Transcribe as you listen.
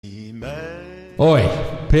Oi,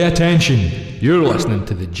 pay attention. You're listening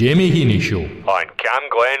to the Jamie Heaney Show on Cam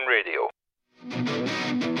Glen Radio.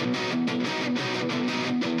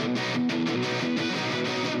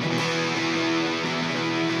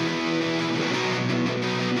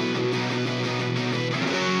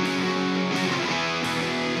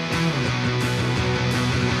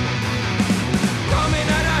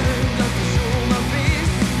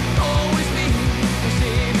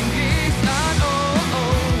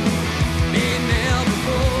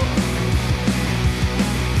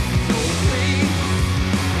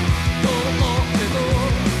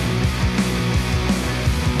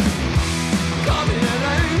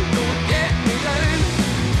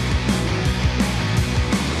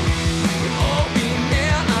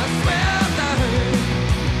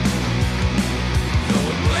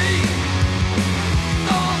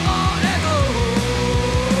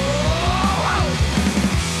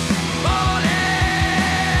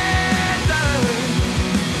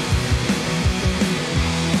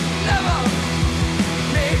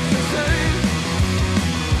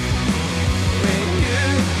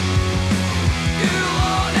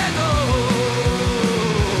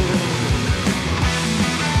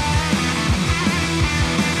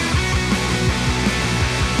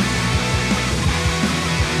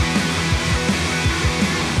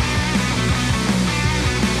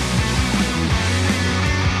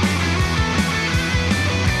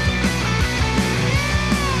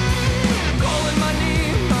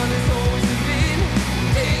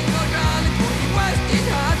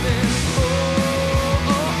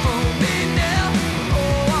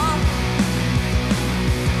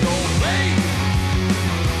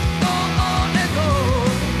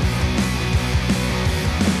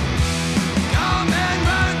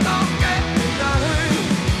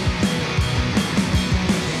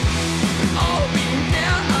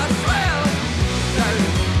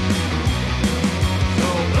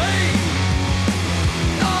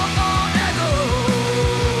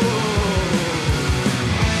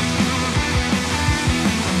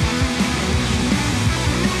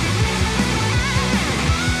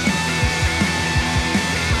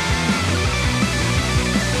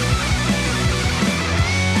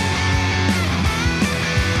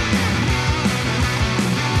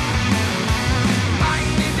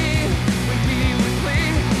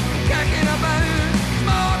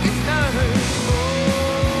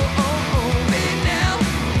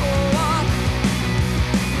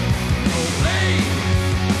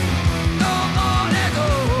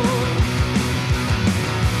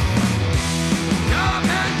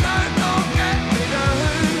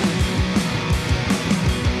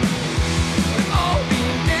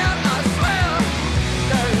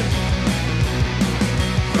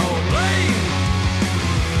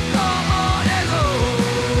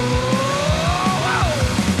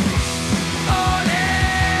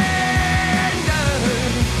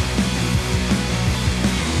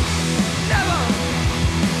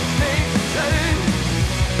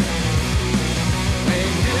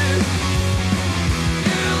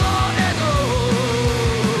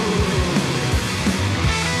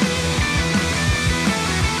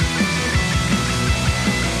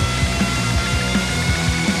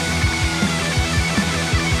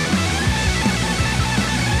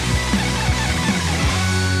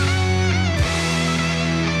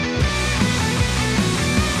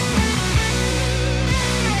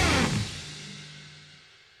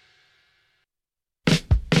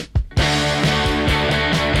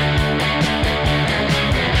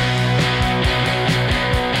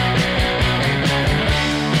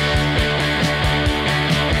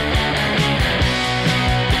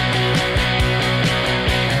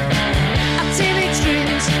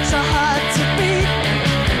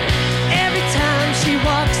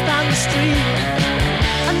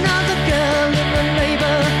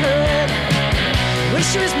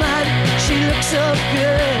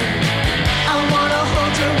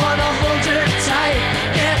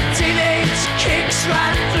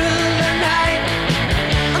 Right through the night.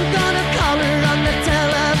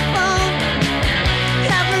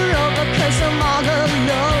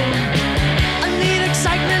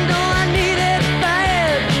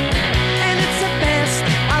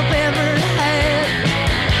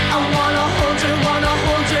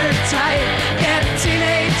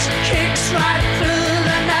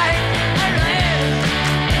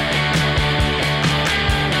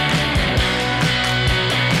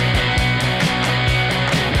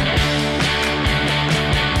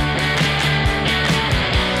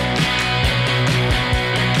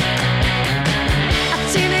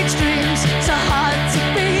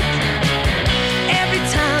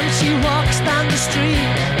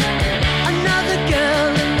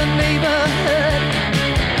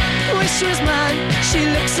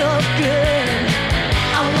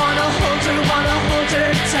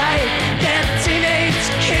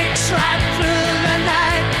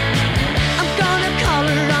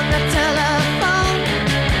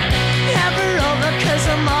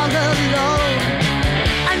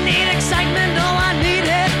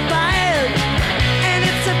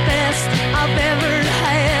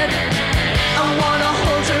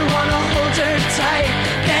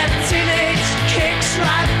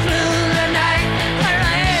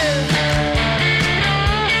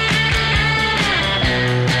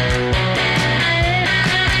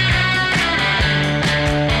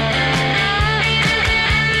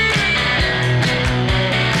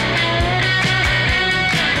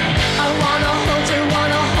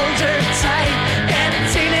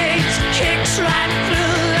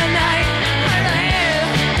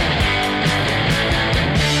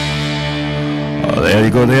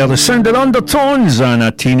 go there. The sound of Undertones and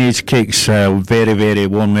a Teenage Cakes. Very, very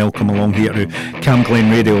warm welcome along here to Cam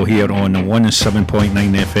Glen Radio here on 107.9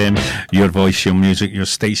 FM. Your voice, your music, your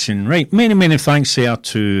station. Right, many, many thanks there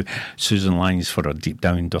to Susan Lyons for her Deep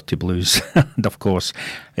Down Dirty Blues. And of course,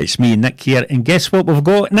 it's me, Nick, here. And guess what we've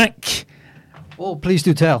got, Nick? Oh, please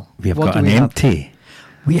do tell. We've got an empty.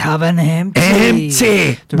 We have an empty.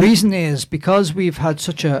 The reason is because we've had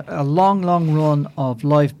such a long run of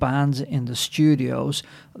live bands in the studios.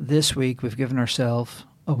 This week we've given ourselves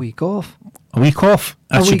a week off. A week off?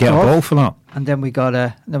 I should get a ball for that. And then we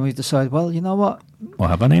decided, well, you know what? We'll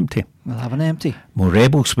have an empty. More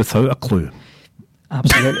rebels without a clue.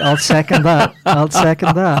 Absolutely. I'll second that.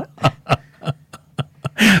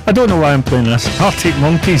 I don't know why I'm playing this. Arctic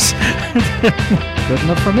Monkeys. Good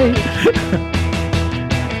enough for me.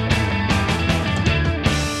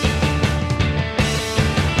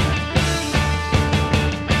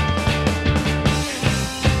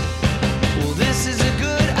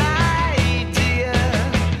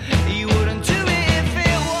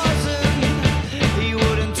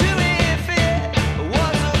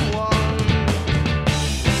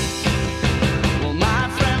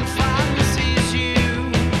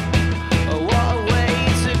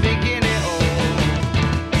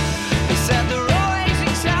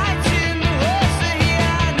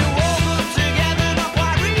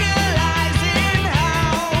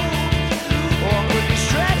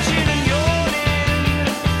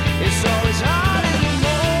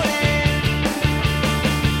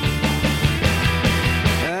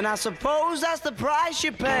 I suppose that's the price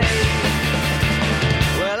you pay.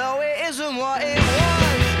 Well, oh, it isn't what it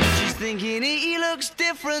was. She's thinking he looks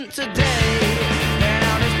different today. And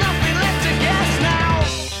now there's nothing left to guess now.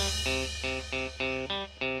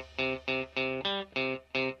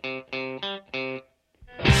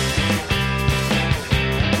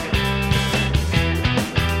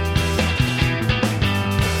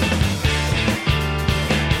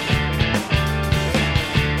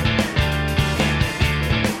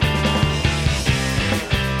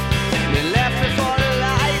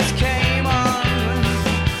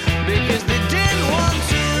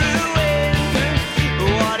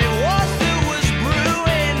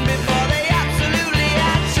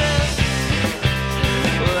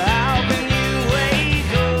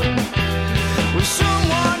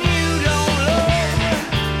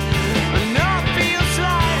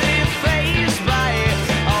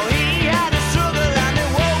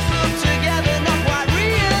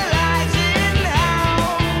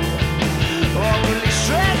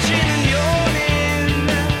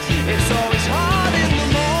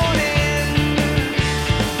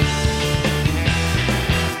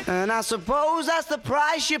 I suppose that's the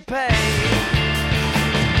price you pay.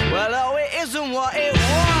 Well, oh, it isn't what it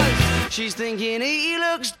was. She's thinking he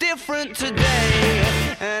looks different today.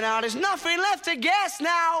 And now there's nothing left to guess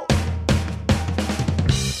now.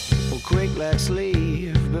 Well, quick, let's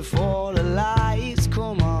leave before the lights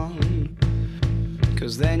come on.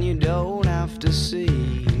 'Cause then you don't have to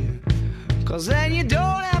see. 'Cause then you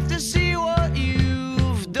don't have to see what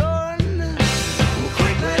you've done. Well,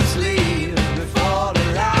 quick, let's leave before the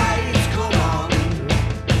lights.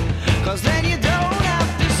 'Cause then you don't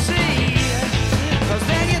have to see. 'Cause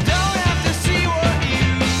then you don't have to see what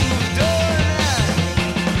you've done.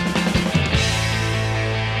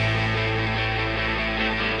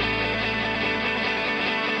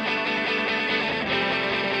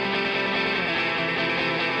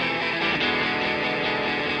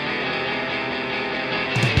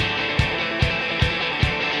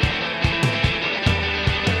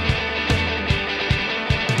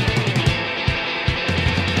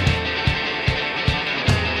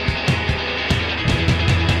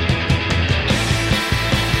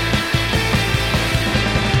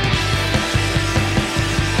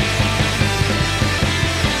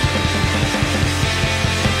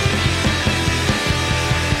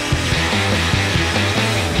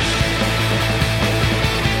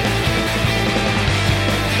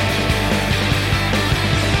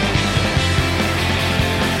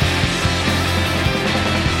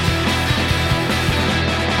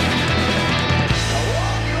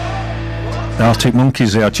 The Arctic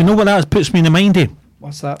Monkeys there. Do you know what that puts me in the mind of?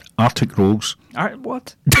 What's that? Arctic Rolls.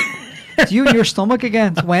 What? It's you and your stomach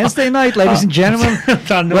again. It's Wednesday night, ladies and gentlemen.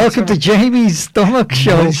 Welcome to Jamie's Stomach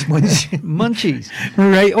Show. Munchies.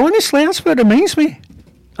 Right, honestly, that's what it reminds me.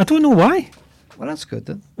 I don't know why. Well, that's good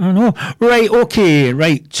then. I know. Right, okay,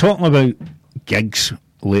 right. Talking about gigs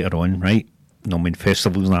later on, right? No, I mean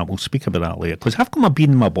festivals and that. We'll speak about that later. Because I've got my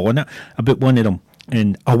bean in my bonnet about one of them.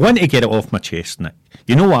 And I want to get it off my chest, Nick.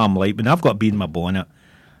 You know what I'm like, when I've got a bee in my bonnet,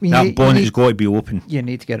 That bonnet's got to be open. You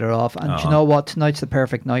need to get it off. And do you know what? Tonight's the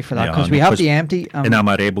perfect night for that because we have the empty. And I'm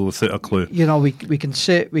able without a clue. You know, we can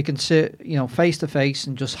sit, you know, face to face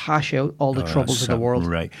and just hash out all the troubles of the world.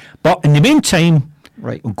 Right. But in the meantime,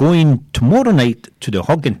 right, we're going tomorrow night to the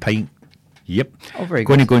Hug and Pint. Yep. Oh, very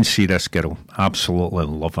going good. to go and see this girl. Absolutely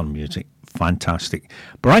love her music. Fantastic.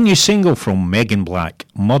 Brand new single from Megan Black.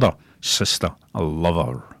 Mother, Sister, I love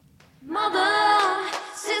her. Mother,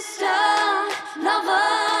 sister, lover,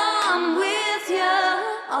 I'm with you.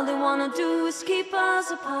 All they wanna do is keep us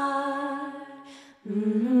apart.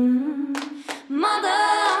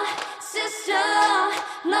 Mother, sister,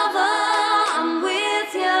 lover, I'm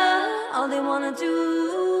with you. All they wanna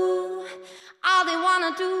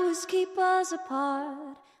do is keep us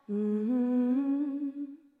apart.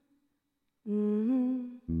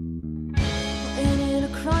 Ain't it a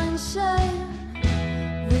crying shame?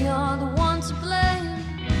 We are the ones to blame.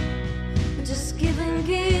 We just give and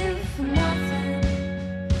give for nothing.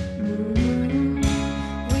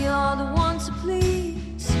 We are the ones to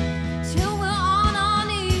please till we're on our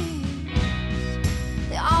knees.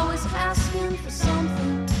 They're always asking for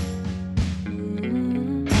something.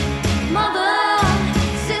 Mother,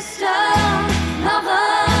 sister, lover,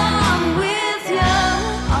 I'm with you.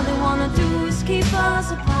 All they wanna do is keep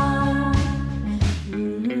us apart.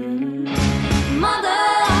 Mother,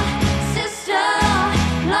 sister,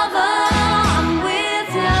 lover, I'm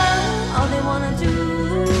with you. All they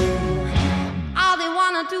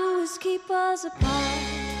wanna do is keep us apart.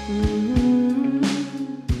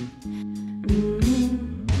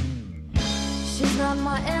 She's not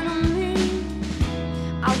my enemy.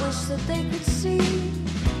 I wish that they could see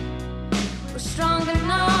we're stronger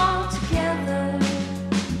now together.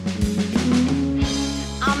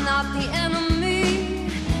 I'm not the enemy.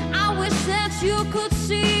 I wish that you could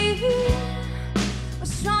see we're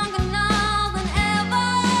stronger now than ever.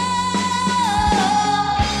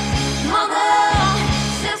 Mother,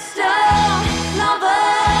 sister, lover,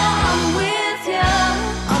 I'm with you.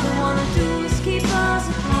 All they wanna do is keep us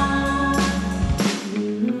apart.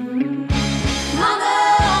 Mother,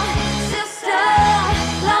 sister,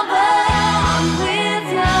 lover, I'm with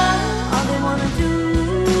you. All they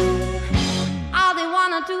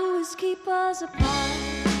wanna do is keep us apart.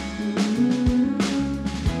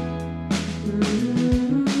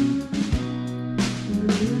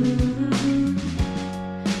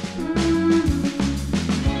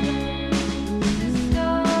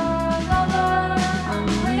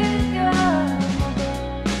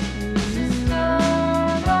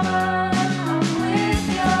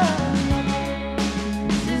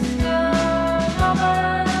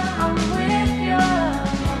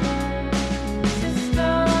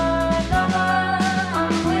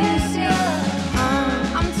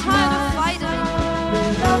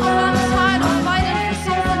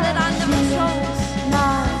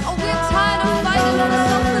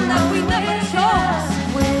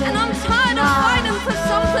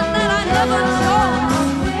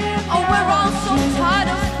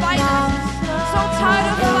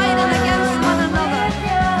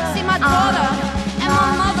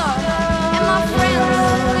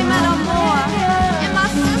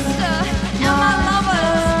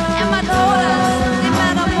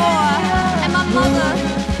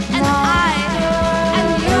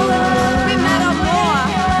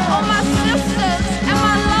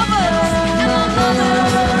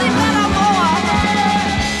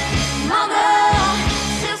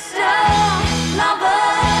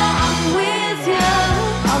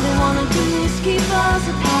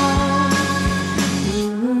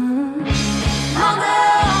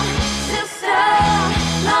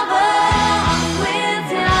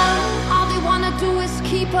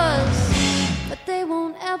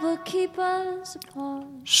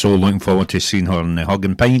 So looking forward to seeing her in the Hug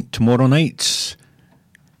and Pint tomorrow night.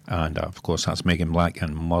 And of course that's Megan Black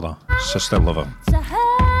and Mother, Sister, Lover.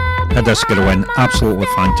 Had this girl in, absolutely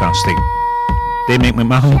fantastic. They make me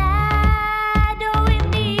mahal.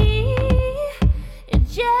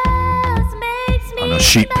 And a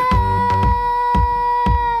sheep.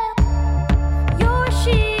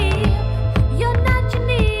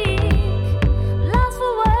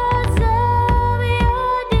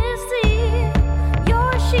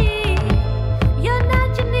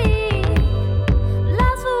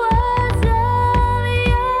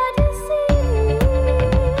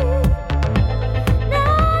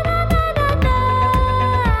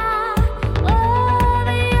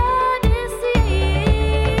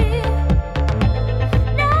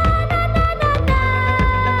 Now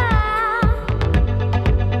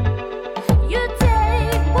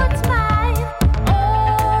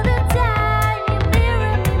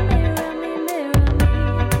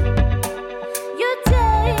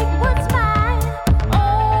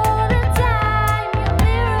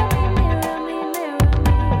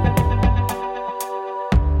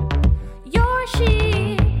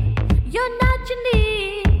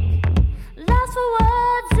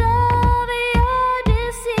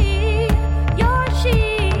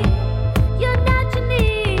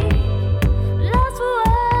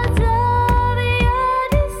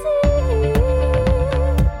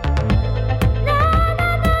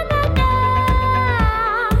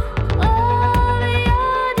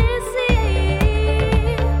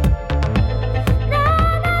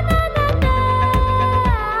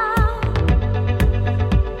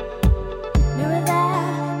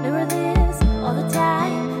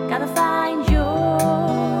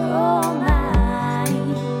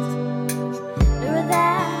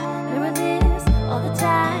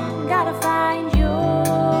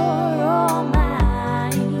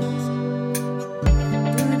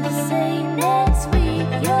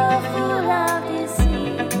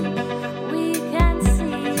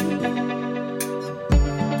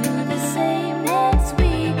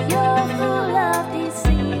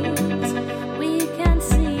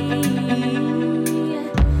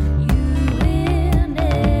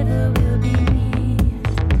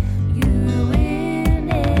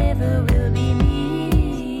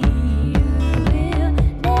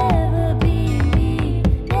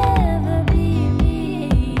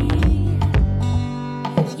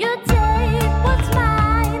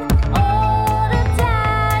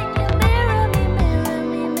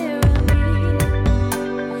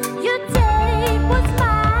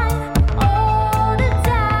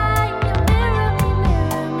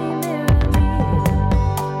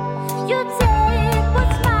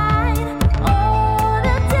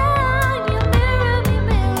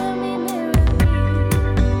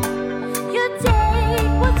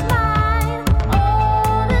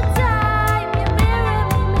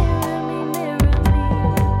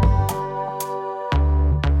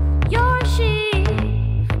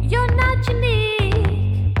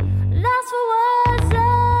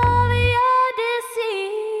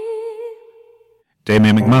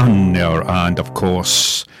Demi McMahon there, and of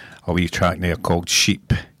course a wee track there called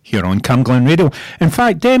Sheep here on Camglen Radio. In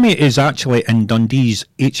fact, Demi is actually in Dundee's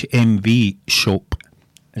HMV shop.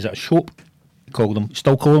 Is it a shop?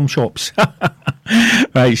 Still call them shops.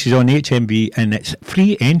 Right, she's on HMV and it's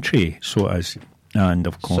free entry, so it is. And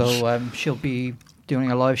of course, so she'll be doing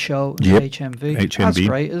a live show at Yep, HMV. HMV. That's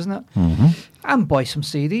great, isn't it? Mm-hmm. And buy some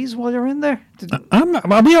CDs while you're in there.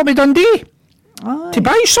 I'll be up with Dundee Aye. to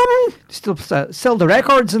buy something. Still sell the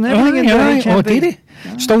records and everything. Aye, in aye. the Oh, HMV. did he?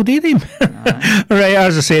 Still did him. Right,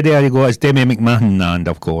 as I said, there you go. It's Demi McMahon and,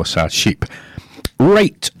 of course, Sheep.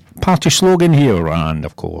 Right, party slogan here, and,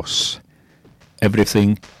 of course,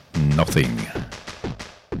 everything, nothing.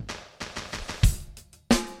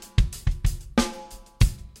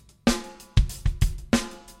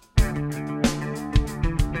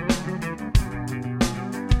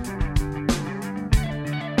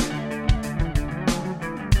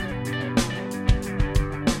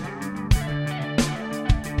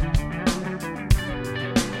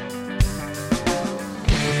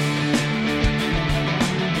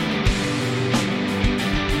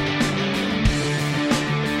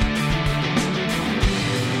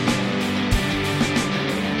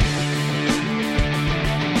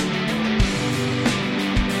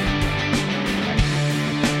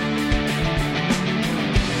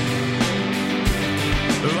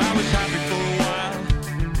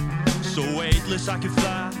 I could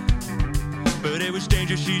fly, but it was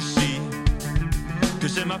dangerous, you see.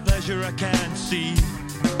 Cause in my pleasure I can't see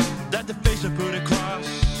that the face I put across,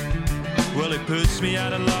 well, it puts me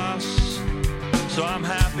at a loss. So I'm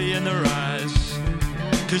happy in their eyes,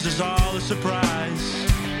 cause it's all a surprise.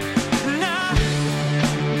 Now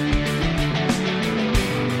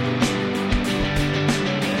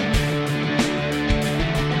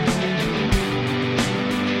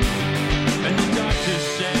and the doctor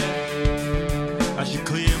said I should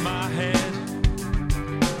clear my head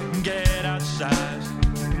and get outside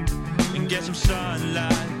and get some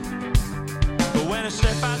sunlight. But when I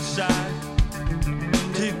step outside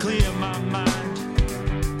to clear my mind,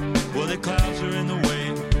 well, the clouds are in the way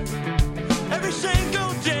every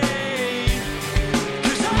single day.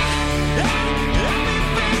 Cause I've been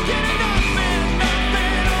thinking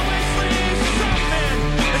nothing always leads to something,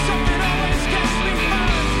 and something always gets me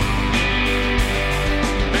fun.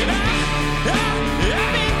 And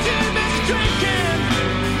I've been too much drinking,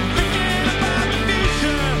 thinking about the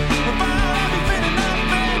future, about everything and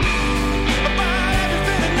nothing, about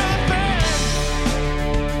everything and nothing.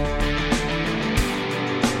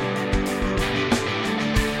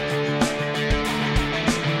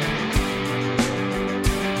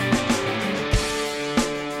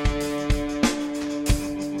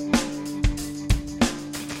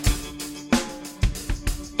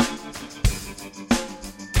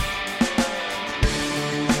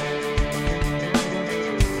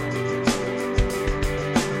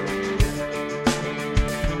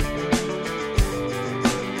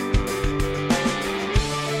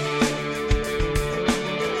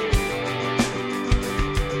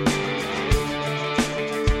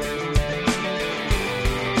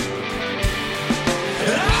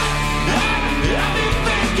 I've been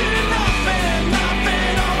thinking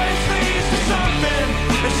nothing always leads to something,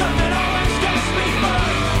 and something always gets me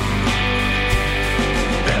buzzed.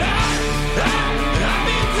 And I've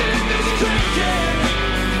been too busy drinking,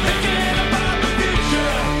 thinking about the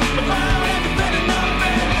future, about everything and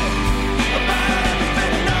nothing, about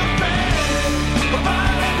everything and nothing,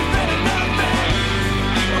 about everything and nothing,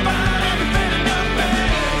 about everything and nothing,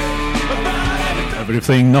 about everything.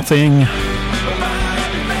 Everything, nothing.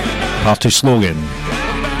 Party slogan.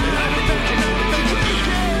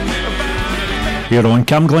 Here on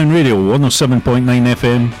Camglen Radio, 107.9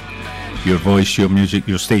 FM. Your voice, your music,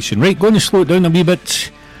 your station. Right, going to slow it down a wee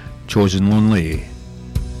bit. Chosen Lonely.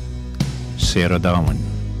 Sarah Darwin.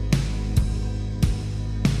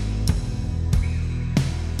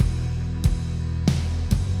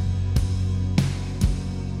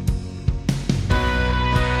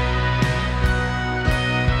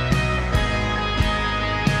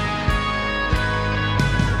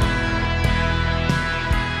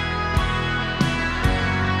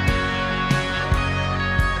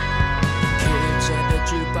 Kids at the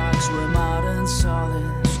jukebox were modern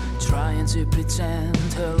solids, trying to pretend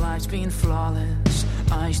her life's been flawless,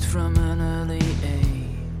 iced from an early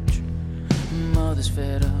age. Mother's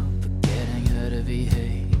fed up of getting her to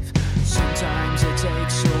behave. Sometimes it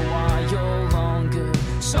takes a while longer,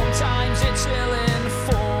 sometimes it's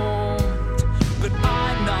ill-informed, but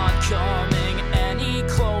I'm not coming any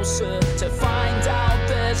closer to find out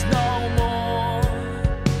there's no more.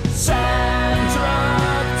 Sandra,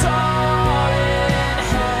 darling,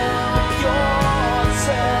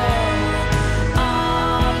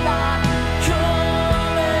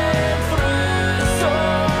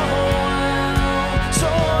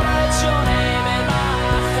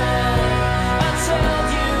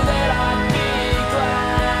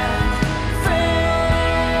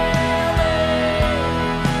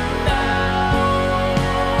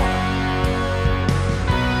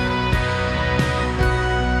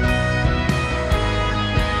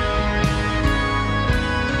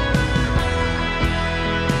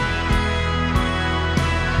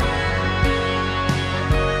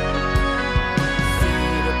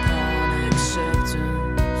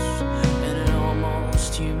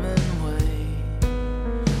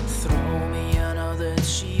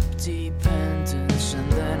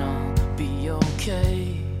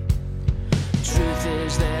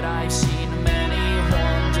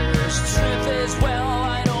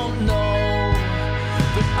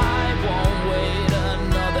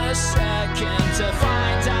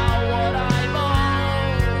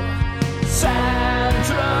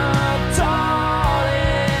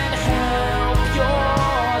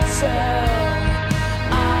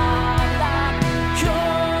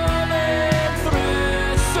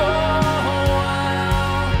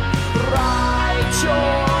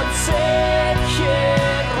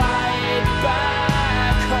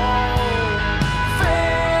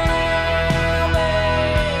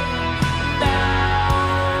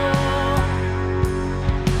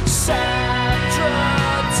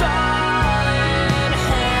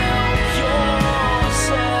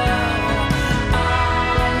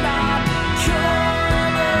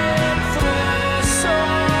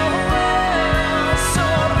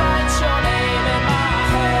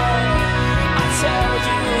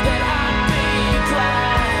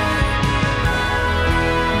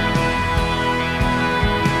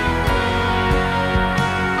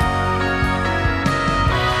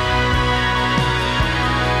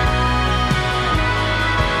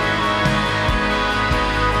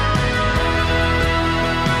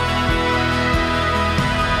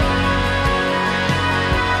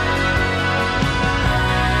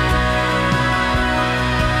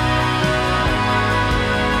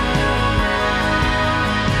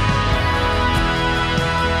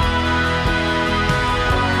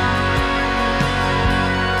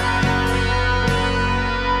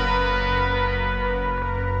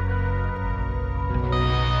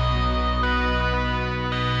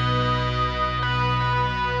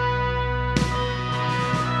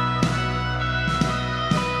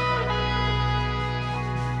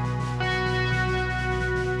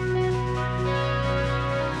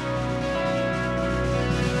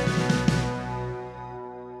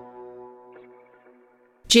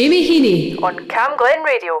 Jamie Heaney on Cam Glen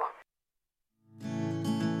Radio.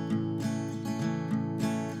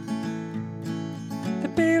 The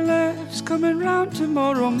bailiff's coming round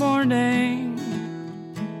tomorrow morning.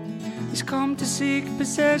 He's come to seek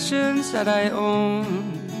possessions that I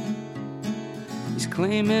own. He's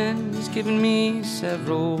claiming he's given me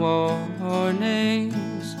several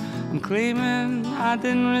warnings. I'm claiming I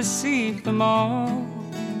didn't receive them all.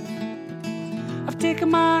 I've taken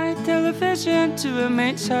my television to a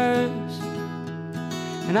mate's house,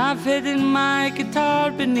 and I've hidden my guitar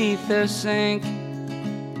beneath their sink.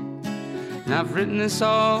 And I've written this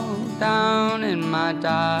all down in my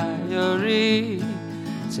diary.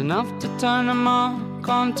 It's enough to turn a monk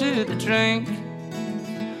onto the drink.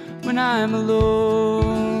 When I'm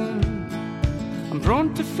alone, I'm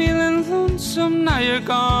prone to feeling lonesome now you're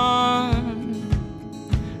gone.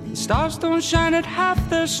 And stars don't shine at half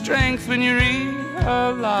their strength when you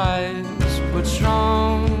realize what's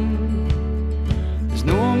wrong. There's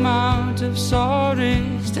no amount of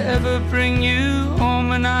sorries to ever bring you home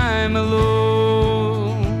when I'm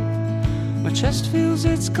alone. My chest feels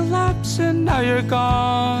it's collapsing now you're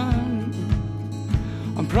gone.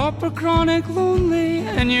 I'm proper chronic lonely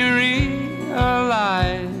and you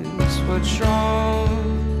realize what's wrong.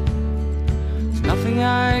 There's nothing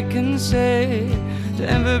I can say to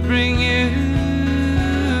ever bring you home.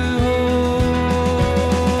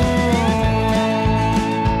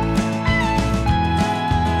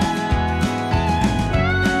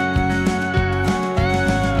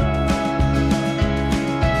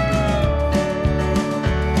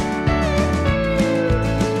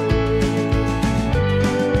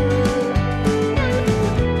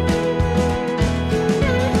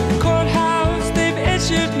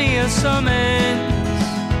 Summons.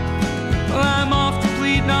 Well, I'm off to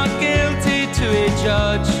plead not guilty to a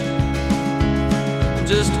judge. I'm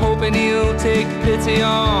just hoping he'll take pity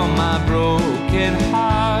on my broken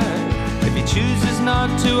heart. If he chooses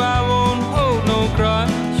not to, I won't hold no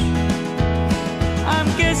grudge. I'm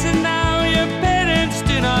guessing now your parents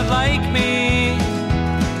do not like me.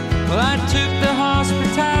 Well, I took the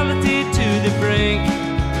hospitality to the brink.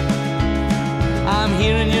 I'm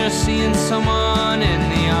hearing you're seeing someone in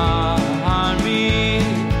the army.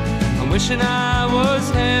 I'm wishing I was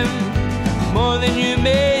him, more than you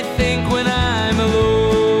may think when I'm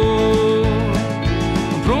alone.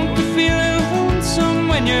 I'm prone to feeling lonesome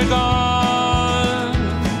when you're gone.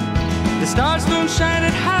 The stars don't shine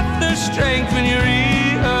at half their strength when you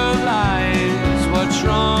realize what's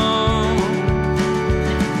wrong.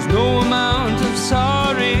 There's no amount of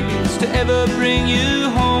sorries to ever bring you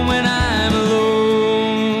home when I'm alone.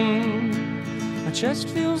 My chest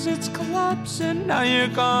feels it's collapsing, now you're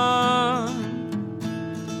gone.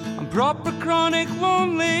 I'm proper chronic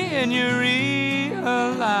lonely and you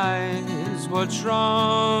realize what's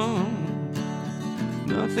wrong.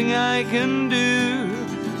 Nothing I can do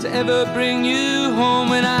to ever bring you home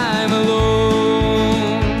when I'm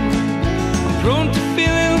alone. I'm prone to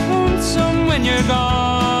feeling lonesome when you're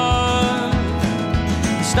gone.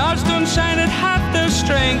 The stars don't shine at half their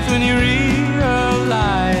strength when you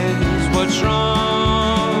realize what's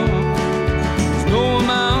wrong. There's no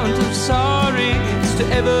amount of sorries to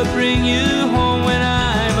ever bring you home when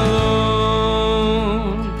I'm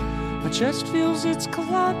alone. My chest feels it's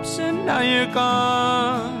collapsing, now you're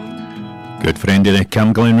gone. Good friend of the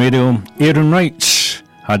Cam Glen Radio, Aaron Wrights,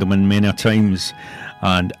 had him in many times.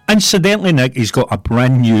 And incidentally, Nick, he's got a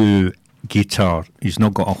brand new guitar. He's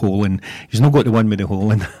not got a hole in. He's not got the one with the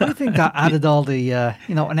hole in. I think that added all the,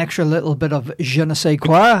 an extra little bit of je ne sais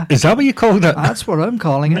quoi. Is that what you called it? That's what I'm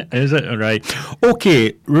calling it. Is it? Right.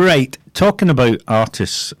 Okay, right. Talking about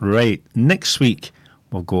artists, right. Next week,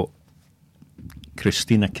 we've got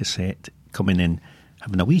Christina Cassette coming in,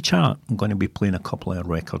 having a wee chat. I'm going to be playing a couple of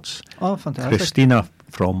records. Oh, fantastic. Christina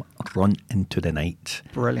from Run Into the Night.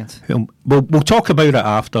 Brilliant. We'll talk about it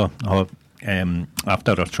after our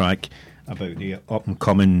track, about the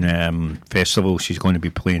up-and-coming festival she's going to be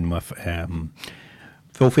playing with,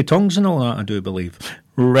 Filthy Tongues and all that, I do believe.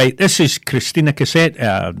 Right, this is Christina Cassette,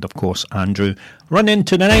 and of course Andrew. Run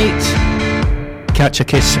Into the Night. Catch a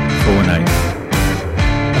kiss, throw a knife.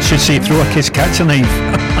 I should say throw a kiss, catch a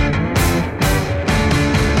knife.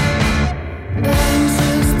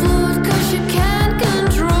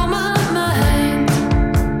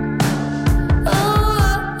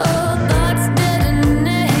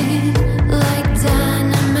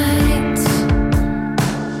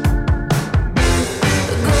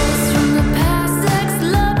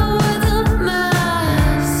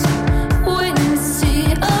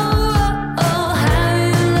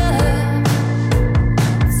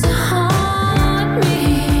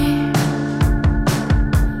 Me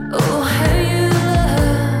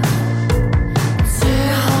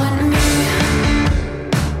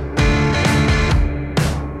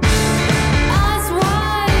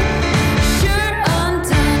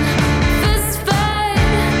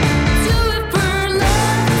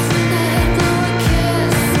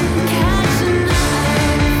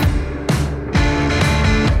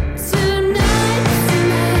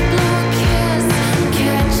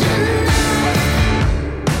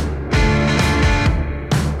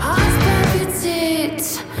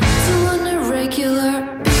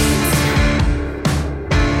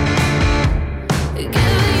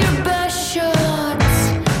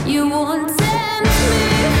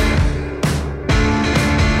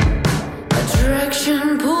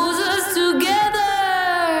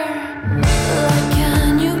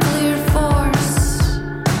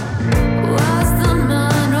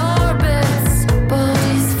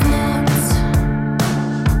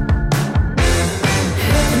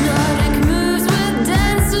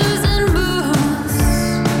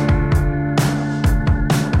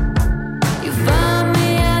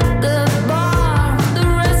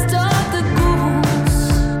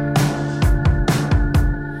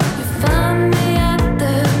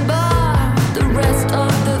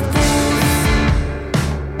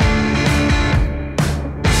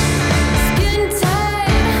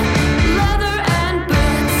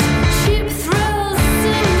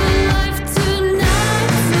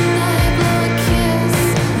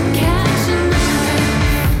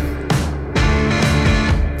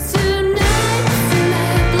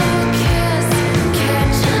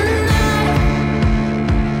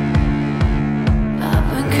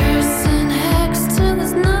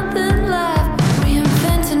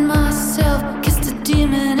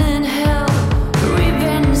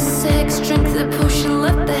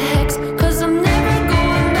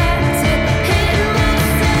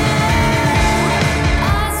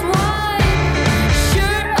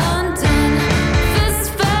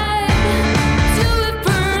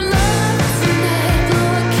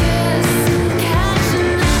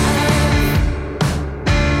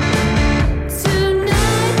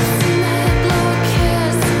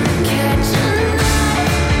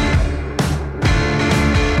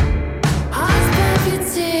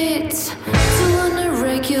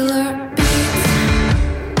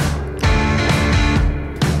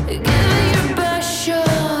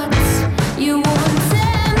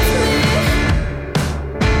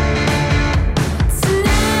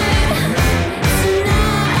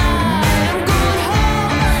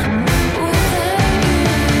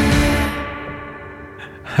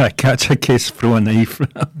catch a case, throw a knife.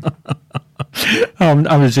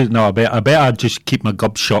 I was just, no. I bet I'd just keep my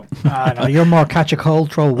gob shut. No, you're more catch a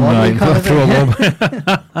cold, throw one. Right, throw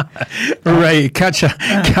right, catch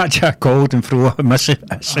a cold and throw a miss it.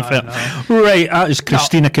 Right, that is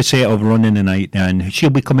Christina Cassette of Running the Night, and she'll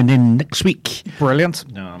be coming in next week. Brilliant.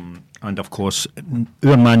 And of course,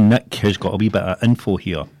 our man Nick has got a wee bit of info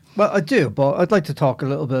here. Well, I do, but I'd like to talk a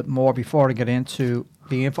little bit more before I get into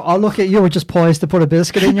the info. Oh, look at you, were just poised to put a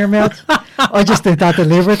biscuit in your mouth. I just did that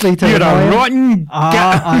deliberately to You're a rotten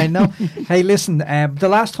I know. Hey, listen, the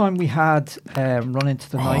last time we had Run Into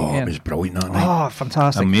the Night in, it was brilliant that night. Oh,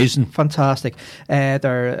 fantastic. Amazing. Fantastic.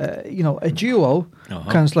 They're, a duo,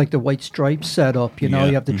 kind of like the White Stripes set up, you know,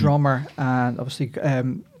 you have the drummer and obviously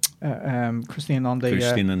Christine on the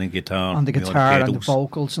guitar, and the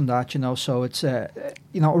vocals and that, you know. So it's a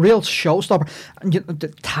real showstopper, and the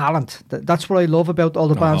talent. That's what I love about all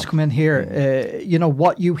the bands come in here.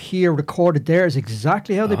 What you hear recorded there is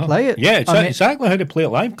exactly how they play it. Yeah, it's exactly how they play it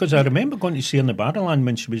live. Because I remember going to see her in the Barrowland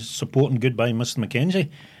when she was supporting Goodbye Mr.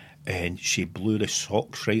 Mackenzie, and she blew the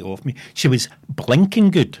socks right off me. She was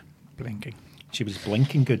blinking good. She was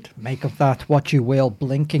blinking good. Make of that what you will.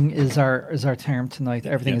 Blinking is our term tonight.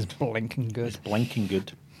 Everything is blinking good. It's blinking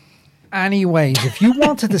good. Anyways, if you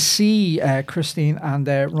wanted to see Christine and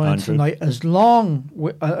Run Into the Night along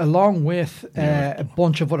with a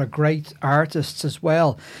bunch of other great artists as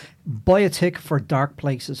well, buy a ticket for Dark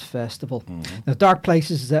Places Festival. Now, Dark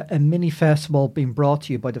Places is a mini festival being brought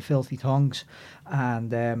to you by the Filthy Tongues,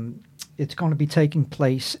 and it's going to be taking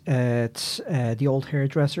place at the Old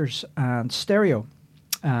Hairdressers and Stereo.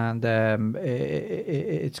 And that'll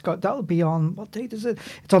be on, what date is it?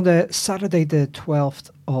 It's on the Saturday the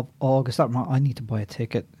 12th of August. I need to buy a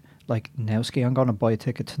ticket like Nowski. I'm going to buy a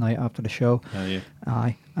ticket tonight after the show. Oh, yeah.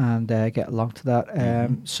 Aye, and get along to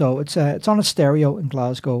that. So it's on a Stereo in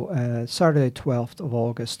Glasgow, Saturday 12th of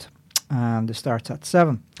August, and it starts at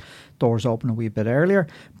 7. Doors open a wee bit earlier.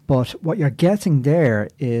 But what you're getting there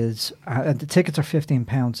is, and the tickets are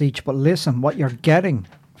 £15 each, but listen, what you're getting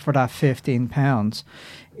for that £15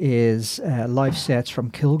 is live sets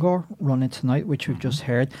from Kilgore Running Tonight, which we've just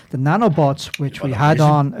heard. The Nanobots, which we had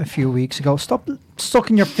on a few weeks ago. Stop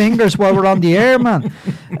sucking your fingers while we're on the air, man.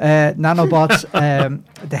 Nanobots,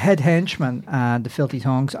 the Head Henchmen, and the Filthy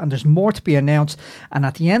Tongues. And there's more to be announced. And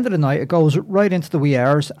at the end of the night, it goes right into the wee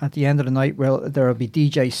hours. At the end of the night, there will be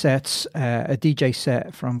DJ sets, a DJ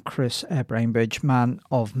set from Chris Brainbridge, Man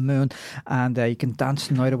of Moon. And you can dance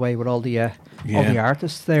the night away with all the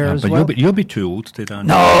artists there as well. But you'll be too old to dance.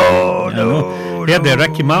 No. Yeah, the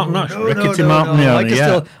Ricky Martin. Ricky Martin. I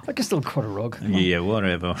can still cut a rug. Yeah,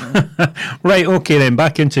 whatever. Right, okay then,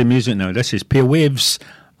 back into music now. This is Pale Waves.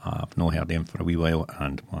 I've not heard them for a wee while,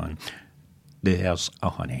 and one. There's a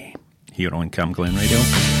Honey here on Cam Glen Radio.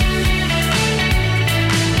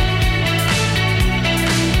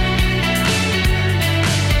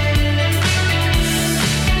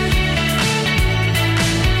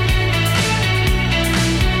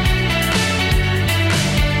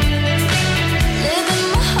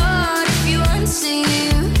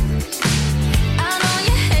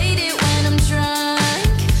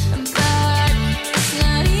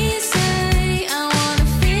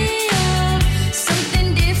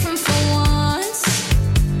 Something different for once.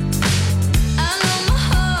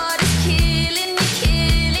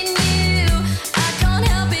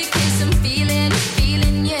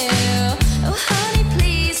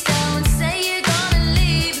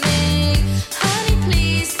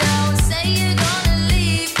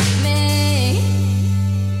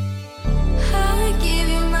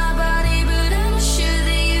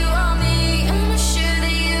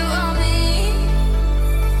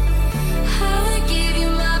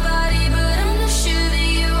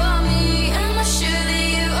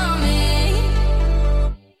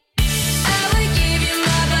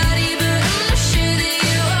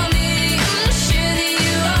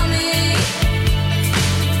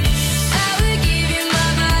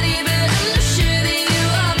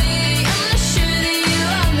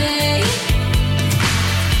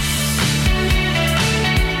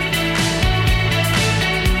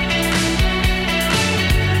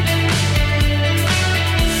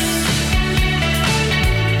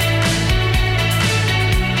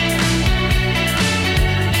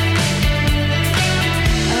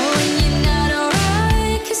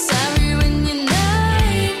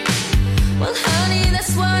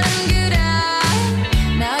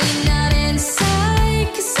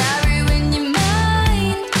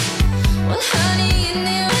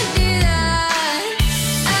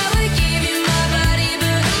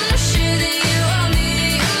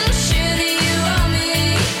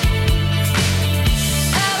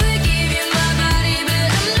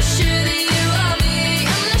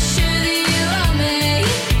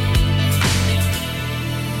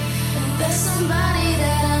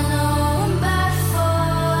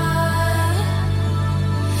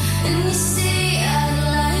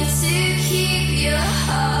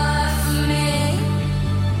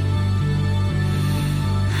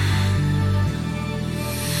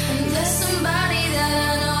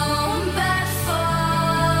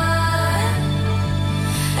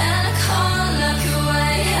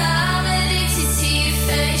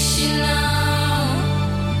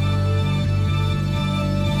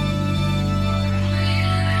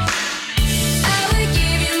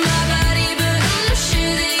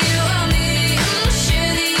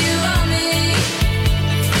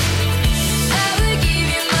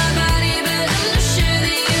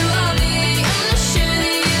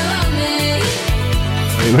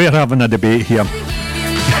 we're having a debate here.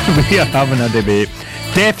 We are having a debate.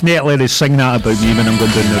 Definitely they sing that about me when I'm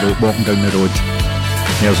going down the road, walking down the road.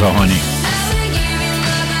 There's a honey.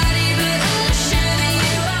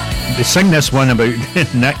 They sing this one about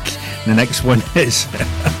Nick. The next one is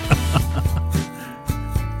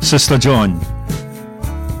Sister John.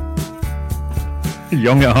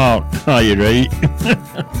 Young at heart. Are you right?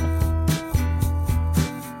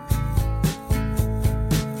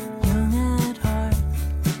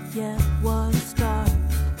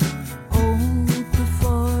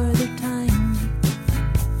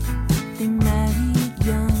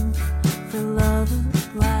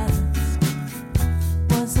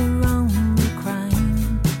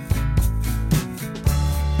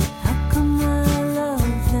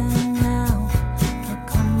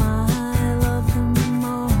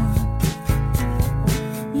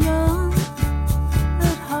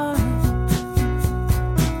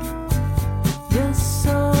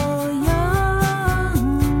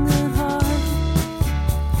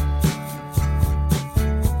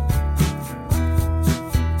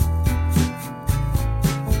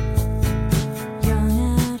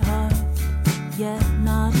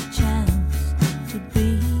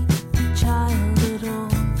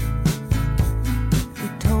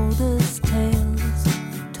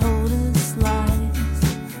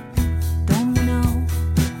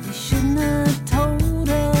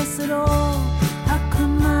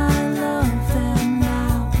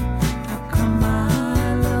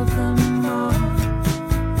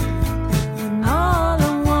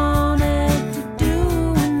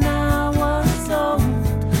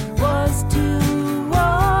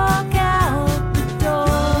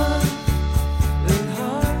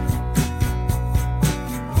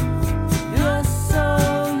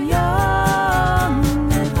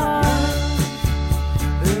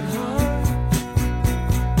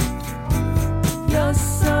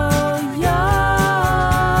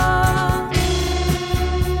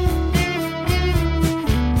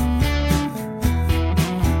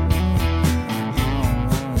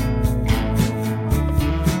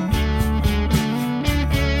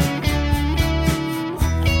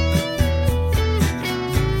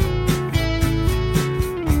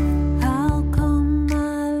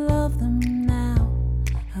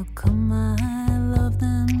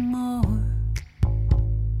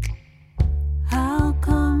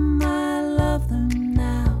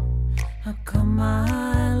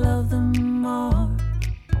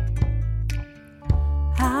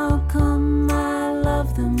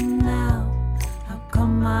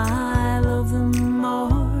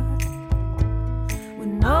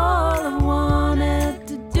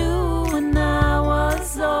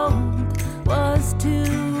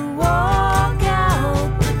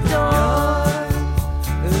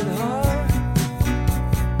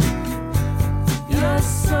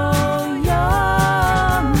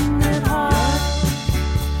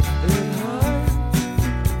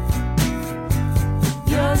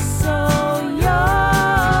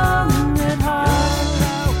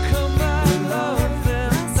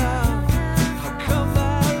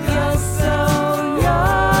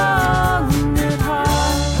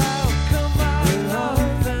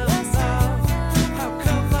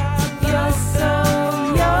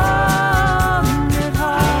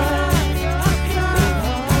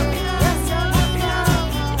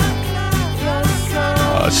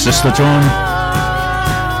 Sister John.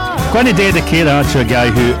 Going to dedicate that to a guy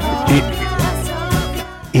who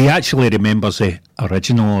he actually remembers the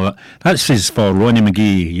original of it. That's his for Ronnie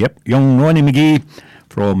McGee. Yep, young Ronnie McGee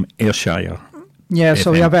from Ayrshire. Yeah,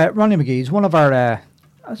 so we have Ronnie McGee. He's one of our, I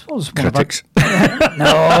suppose, critics.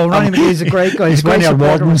 No, Ronnie McGee's a great guy. He's one of our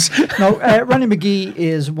wardens. No, Ronnie McGee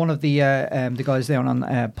is one of the guys down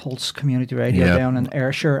on Pulse Community Radio down in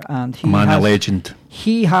Ayrshire, and he a legend.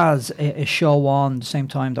 He has a show on the same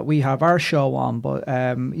time that we have our show on, but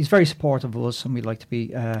he's very supportive of us, and we'd like to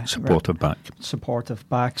be supportive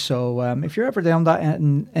back. So if you're ever down that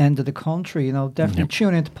end of the country, definitely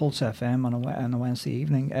tune into Pulse FM on a Wednesday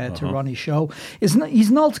evening to Ronnie's show. He's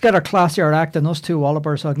an altogether classier act than us two,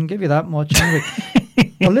 Oliver, so I can give you that much. Anyway.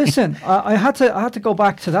 Well, listen, I had to go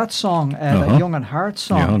back to that song, that Young and Heart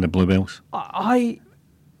song. Yeah, the Bluebells. I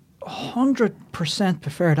 100%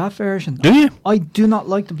 prefer that version. Do you? I do not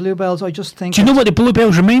like the Bluebells. I just think. Do you know what the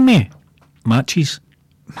Bluebells remind me? Matches.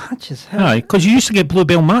 Matches? Aye, because you used to get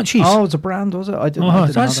Bluebell matches. Oh, it was a brand, was it? I didn't know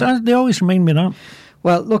that. They always remind me of that.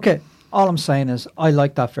 Well, look at. All I'm saying is, I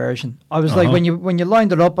like that version. I was like, when you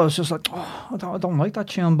lined it up, I was just like, I don't like that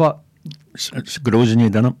tune, but. It grows in you,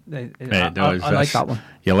 doesn't it? I like that one.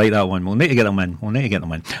 You like that one. We'll need to get them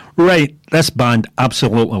in. Right, this band,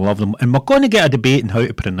 absolutely love them. And we're going to get a debate on how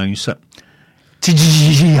to pronounce it.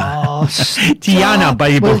 Tijuana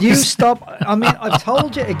Bibles. Will you stop? I mean, I've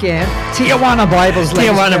told you again. Tijuana Bibles.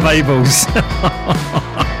 Tijuana Bibles.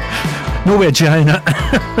 No way, China.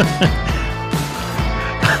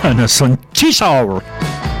 And a son cheese hour.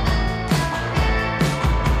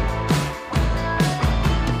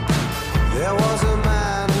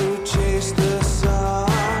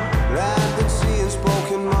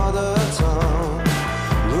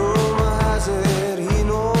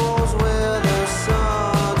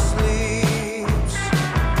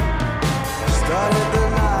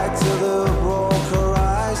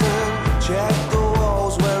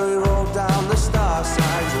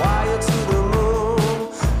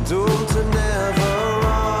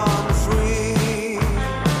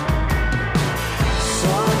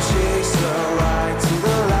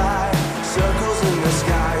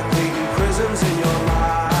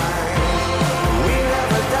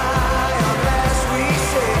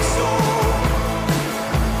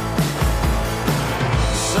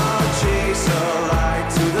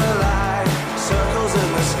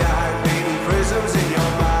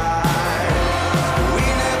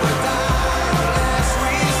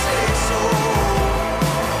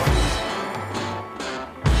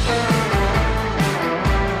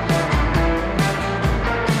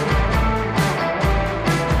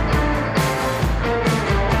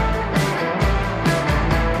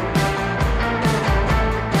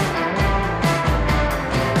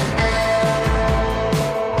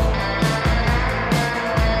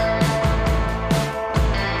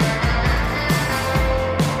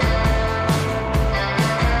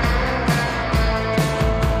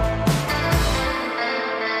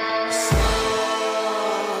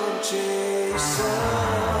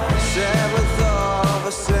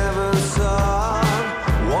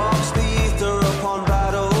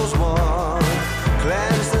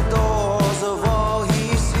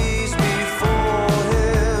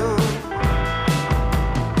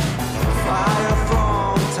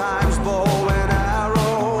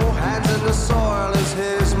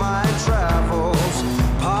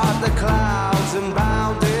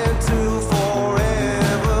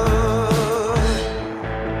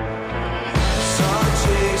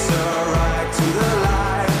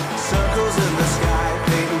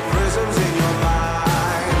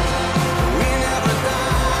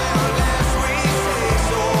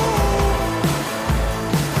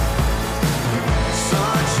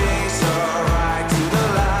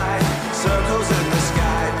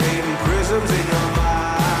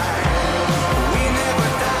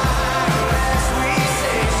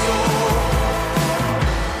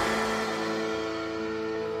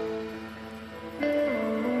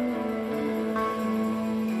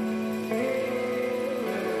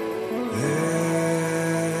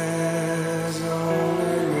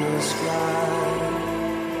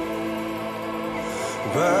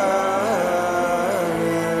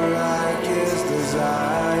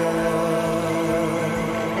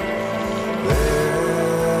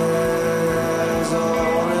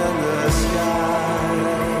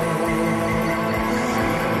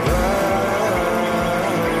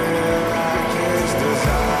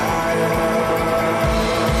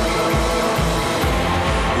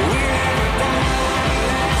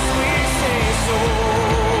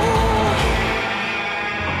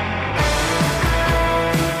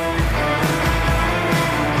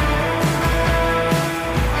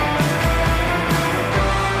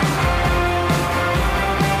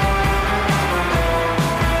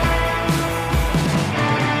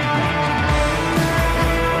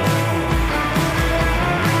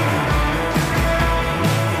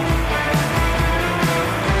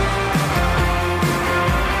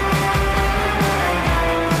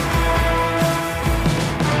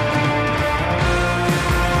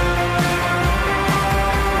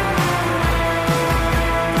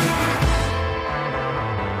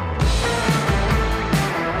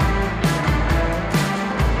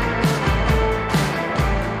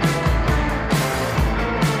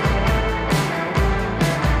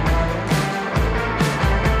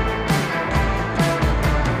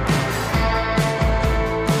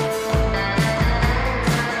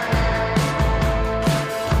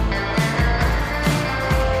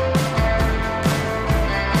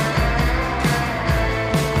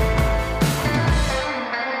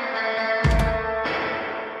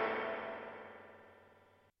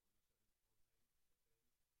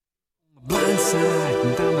 Blindside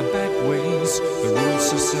and down the back ways, the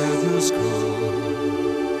roads of sadness call.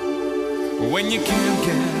 When you can't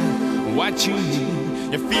get what you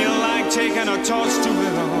need, you feel like taking a toast to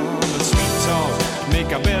it all. The sweet talk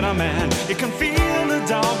make a better man. You can feel the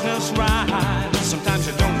darkness rise. Sometimes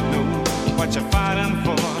you don't know what you're fighting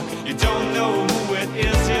for. You don't know who it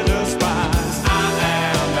is you despise. I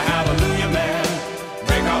am the hallelujah man.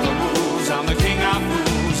 Break all the rules. I'm the king of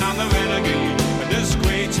fools. I'm the renegade in this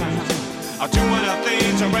great town. I'm doing a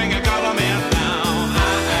thing to bring a government down.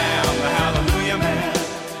 I am the hallelujah man.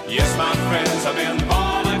 Yes, my friends, I've been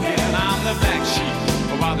born again. I'm the black sheep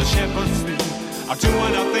while the shepherds sleep. I'm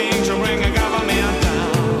doing a thing to bring a government down.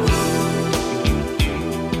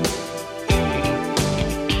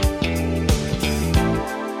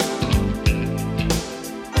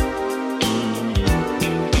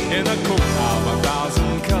 In a coat of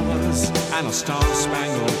 1,000 colors and a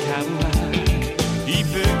star-spangled Cadillac, he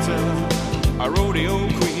picked up a rodeo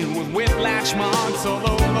queen with whiplash marks all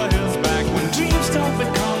over his back. When dreams don't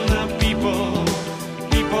become their people,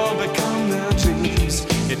 people become their dreams.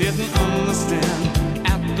 He didn't understand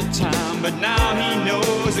at the time, but now he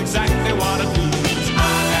knows exactly what it means.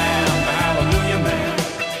 I am the hallelujah man.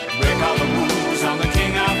 Break all the rules. I'm the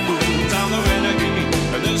king of fools. I'm the renegade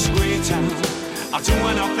of this great town. I'm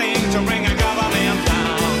doing a thing to bring a government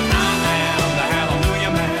down. I am the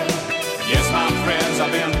hallelujah man. Yes, my friends,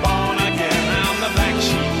 I've been born again. I'm the black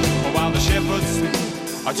sheep while the shepherds sleep.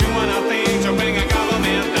 I'm doing a thing to bring a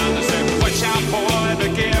government down. They say, watch out, boy, be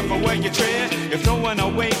careful where you tread. You're throwing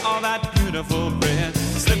away all that beautiful bread.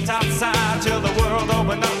 Slipped outside till the world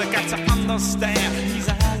opened up. They got to understand he's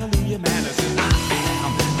a hallelujah man. They say, I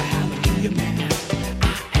am the hallelujah man.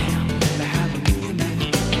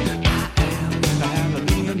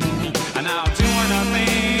 And I'm doing a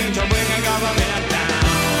thing to bring a government down.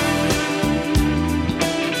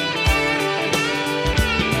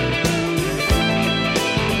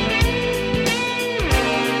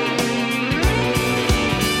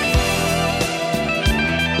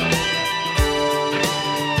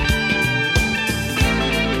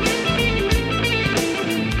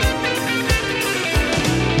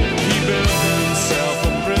 He built himself a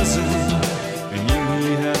prison, and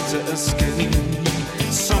he had to escape.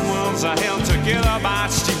 Some worlds are held together by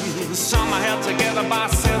steel, some are held together by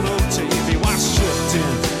sellotape. He was stripped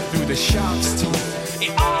in through the shark's teeth. He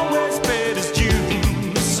always paid his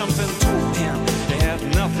dues. Something told him he had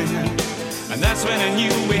nothing, and that's when he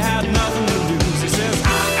knew we had nothing to lose. He says, I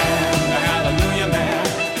am the hallelujah man.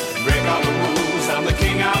 Break all the rules. I'm the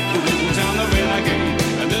king of fools. I'm the renegade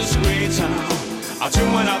in this great town. I'm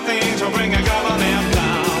doing a thing to bring a government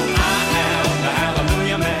down. I am the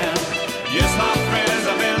hallelujah man. Yes, my friends,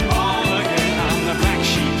 I've been born again. I'm the black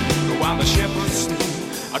sheep while the shepherds sleep.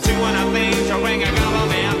 I'm doing a thing to bring a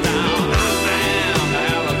government down. I am the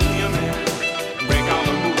hallelujah man. Break all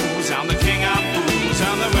the rules. I'm the king of fools.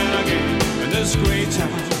 I'm the renegade in this great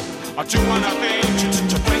town. I'm doing a thing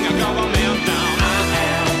to bring a government down. I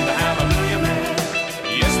am the hallelujah man.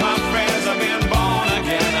 Yes, my friends, I've been born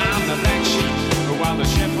again. I'm the black sheep while the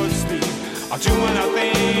shepherds sleep. I'm doing a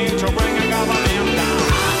thing to bring a government down.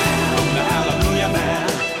 I am the hallelujah man.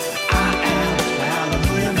 I am the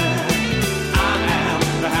hallelujah man. I am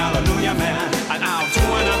the hallelujah man. And I'm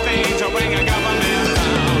doing a thing to bring a government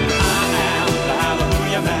down. I am the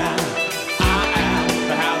hallelujah man. I am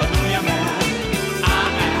the hallelujah man. I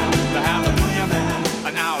am the hallelujah man.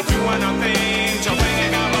 And I'm doing a thing to bring a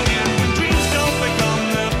government. When dreams don't become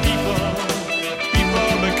their people, people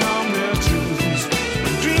become their dreams.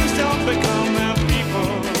 When dreams don't become their people,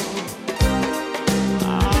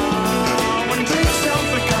 when dreams don't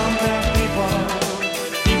become their people,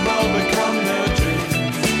 people become their dreams.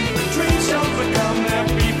 When dreams don't become their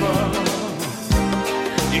people,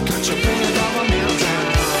 you got your bring a government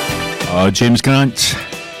down. James Grant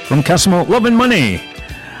from Castlemont, Loving Money.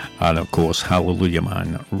 And of course, Hallelujah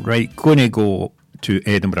Man. Right, going to go to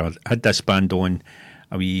Edinburgh. I had this band on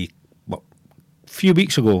a few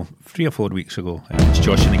weeks ago, 3 or 4 weeks ago. It's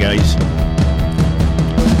Josh and the guys.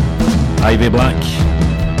 Ivy Black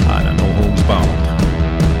and a No Holds Barred.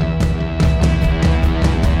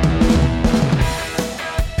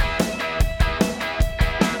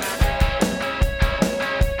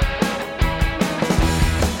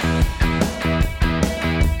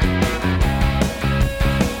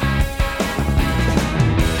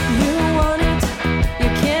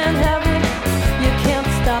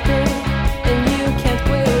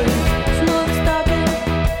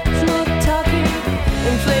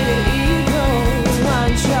 Inflated egos, why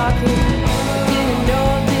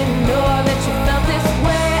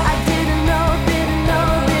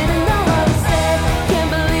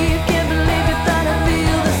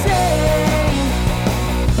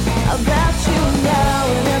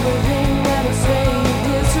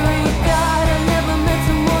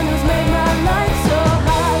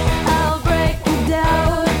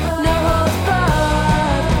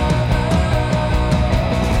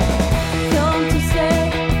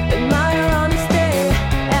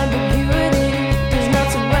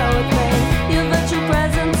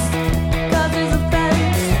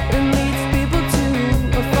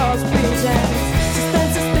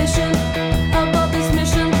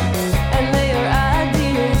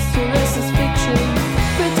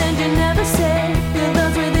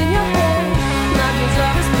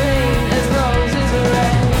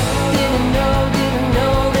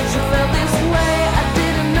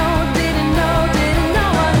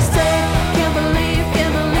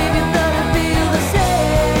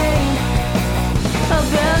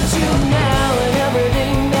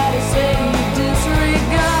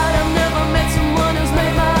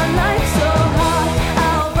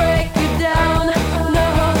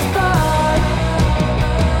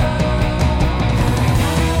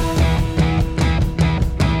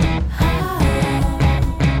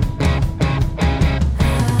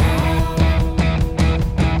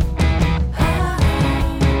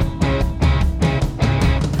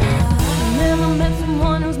never met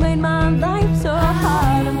someone who's made my life so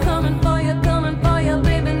hard. I'm coming for you,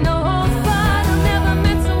 baby, no holds barred. I've never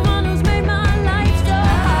met someone who's made my life so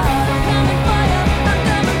hard. I'm coming for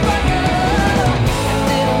you, I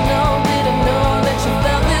didn't know that you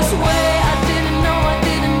felt this way. I didn't know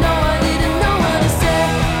what to say.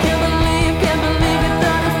 Can't believe you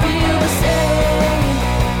thought I'd feel the same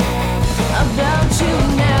about you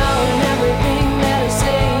now, and everything that I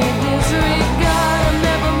say you disregard. I've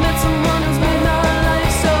never met someone who's made my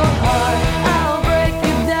life so hard. I'll break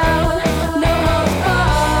you down, no holds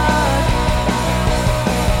barred.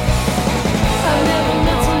 I've never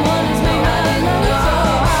met someone who's made my life so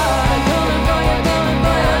hard. I'm coming for you,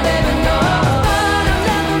 baby, no holds barred. I've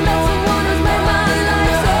never met someone who's made my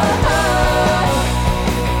life so hard.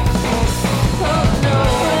 Oh no,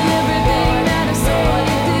 and everything that I say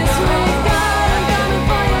you disregard. I'm coming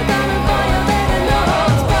for you, baby, no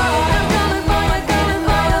holds barred. I'm coming for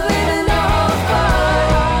you, baby, no holds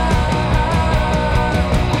barred.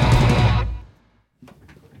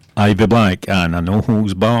 Ivy Black and a No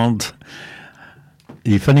Holds Barred.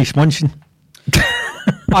 You finished munching?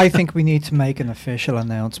 I think we need to make an official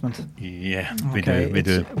announcement. Yeah, we Okay, do. We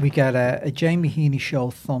do. We get a Jamie Heaney show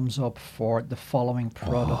thumbs up for the following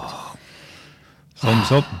product.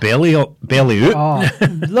 Thumbs up, belly out. Oh,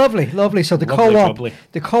 lovely. So the Lovely, co-op, lovely.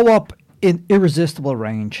 the co-op in irresistible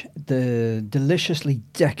range, the deliciously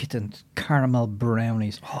decadent caramel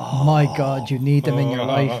brownies. My God, you need them in your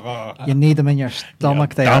life. You need them in your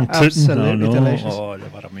stomach. They are absolutely delicious. Oh, they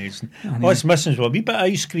were amazing. What's missing is a wee bit of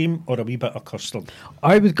ice cream or a wee bit of custard.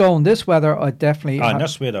 I would go in this weather. I'd definitely. In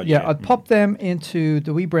this weather, yeah. yeah. I'd pop them into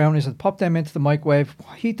the wee brownies. I'd pop them into the microwave,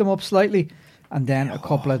 heat them up slightly, and then a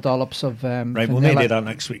couple of dollops of Right, vanilla. we'll maybe do that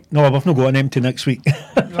next week. No, we've not got an empty next week.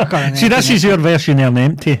 I've got an See, this empty is your version of an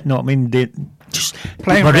empty. No, I mean, just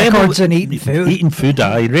Playing we're records and eating food. Eating food,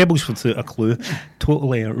 aye. Rebels without a clue.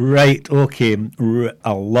 Totally. Right, okay.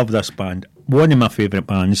 I love this band. One of my favourite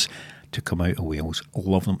bands to come out of Wales.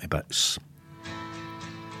 Love them to bits.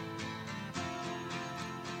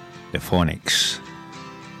 The Phonics.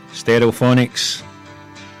 Stereophonics.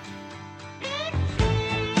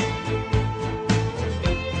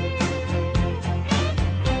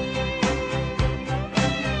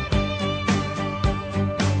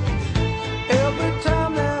 Every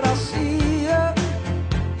time that I see you,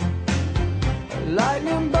 a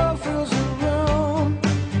lightning bolt fills the room.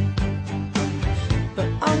 The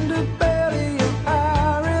underbelly of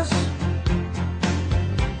Iris,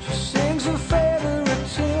 she sings her favorite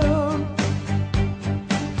tune.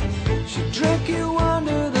 She drink you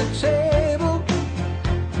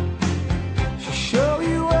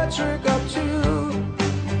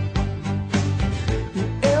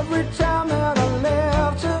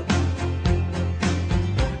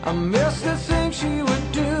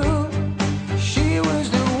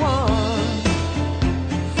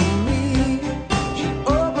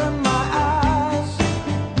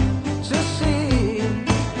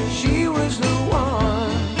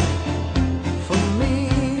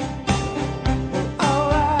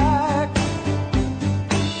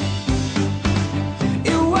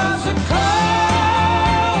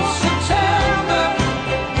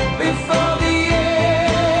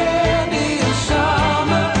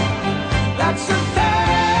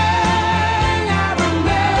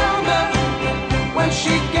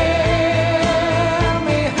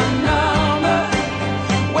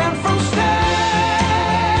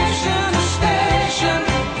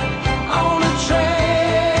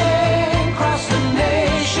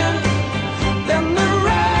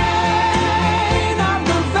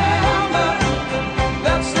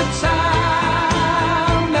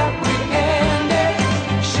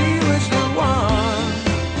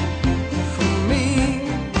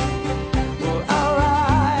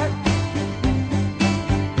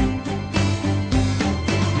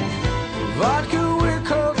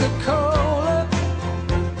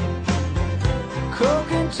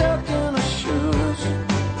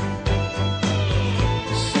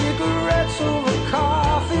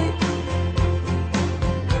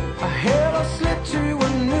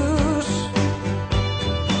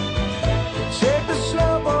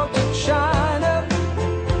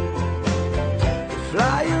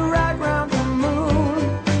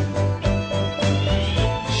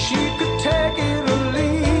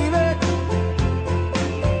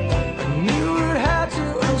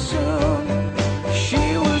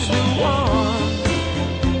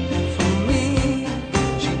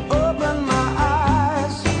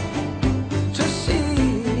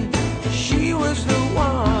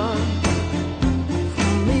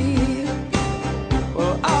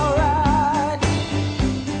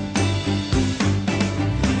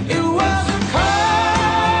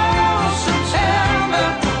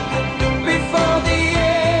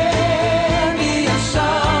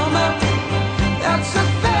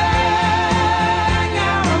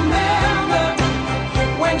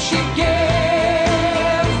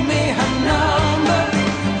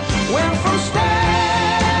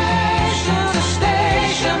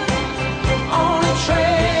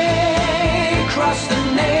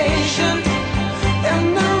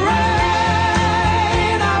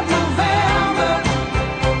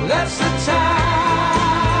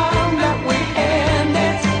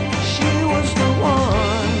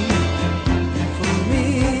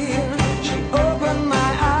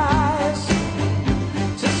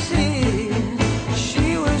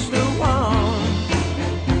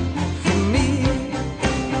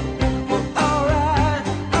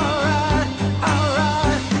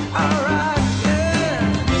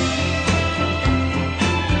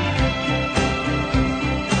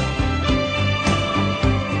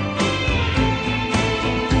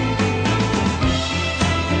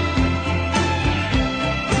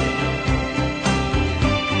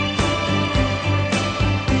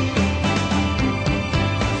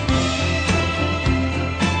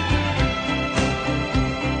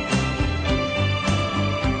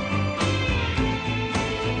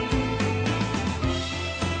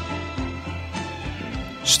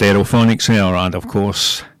Stereophonics there, and of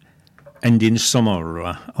course, Indian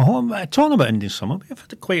Summer. Talking about Indian Summer, we've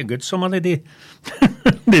had quite a good summer today.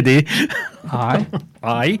 Today. Aye.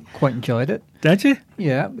 Aye. Quite enjoyed it. Did you?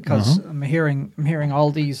 Yeah, because I'm hearing all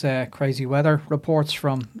these crazy weather reports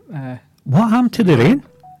from. What happened to the rain?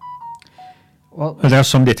 Well, There's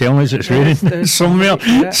somebody telling us it's raining there's somewhere.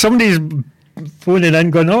 yeah. Somebody's phoning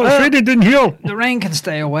in going, it's raining in here. The rain can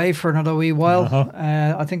stay away for another wee while.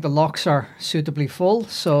 I think the locks are suitably full,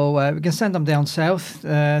 so we can send them down south.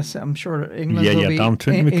 So I'm sure England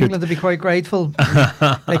will be quite grateful.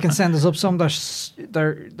 They can send us up some of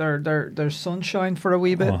their sunshine for a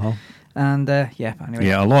wee bit. And anyway.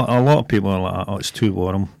 Yeah, a lot of people are like, oh, it's too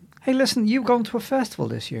warm. Hey, listen, you going to a festival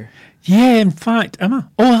this year? Yeah, in fact, am I?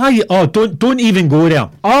 Oh, hi. Oh, don't even go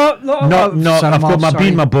there. Oh, no. I've got my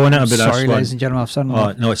bean my bonnet about this Sorry, one. ladies and gentlemen, I've said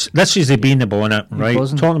enough. No, this is the bean the bonnet, right?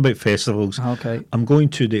 Talking about festivals. Okay. I'm going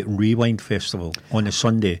to the Rewind Festival on a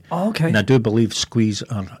Sunday. Oh, okay. And I do believe Squeeze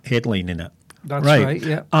are headlining it. That's right,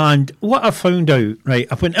 yeah. And what I found out, right,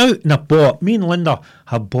 I went out and me and Linda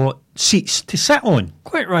have bought seats to sit on.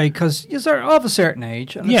 Quite right, because you're of a certain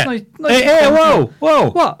age. And Yeah. It's nice Hey,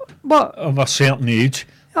 whoa. What? Of a certain age.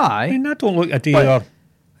 Aye. I mean, I don't look a day or...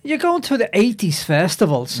 You're going to the 80s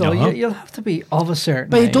festival, so you'll have to be of a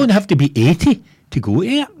certain But age. you don't have to be 80 to go to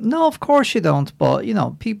it. No, of course you don't. But,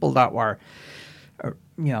 people that were, how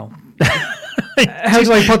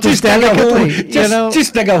do I put this delicately?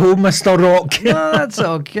 Just dig a hole, Mr. Rock. No, that's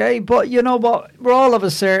okay. But you know what? We're all of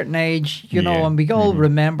a certain age, and we all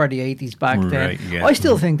remember the 80s back then. Yeah. I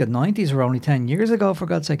still think the 90s were only 10 years ago, for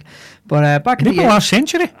God's sake. But back in the last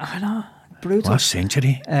century. I know. Brutal. Last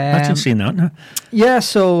century. Imagine saying that now. Yeah,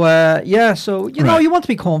 so you want to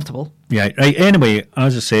be comfortable. Yeah, right. Anyway,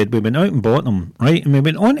 as I said, we went out and bought them, right? And we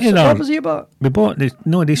went on to So what was you about? We bought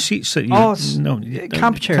the seats that you...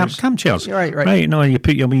 camp chairs. Camp chairs. Right. Right, no, you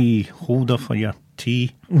put your wee holder for your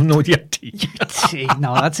tea. No, your tea. Tea.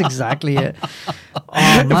 No, that's exactly it.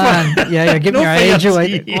 Oh, man. Yeah, you're giving your age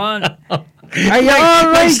away. Are you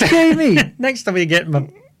all right, Jamie? Next time we get my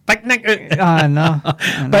picnic out. I know.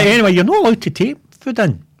 But anyway, you're not allowed to take food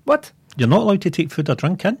in. What? You're not allowed to take food or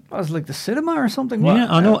drink in. That was like the cinema or something. Yeah,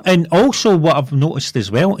 I know. And also what I've noticed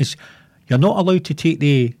as well is you're not allowed to take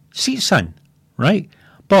the seats in, right?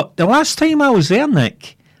 But the last time I was there,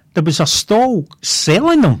 Nick, there was a stall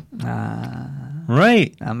selling them.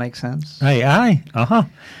 Right. That makes sense. Right, aye.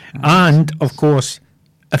 And, of course,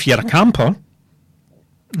 if you're a camper,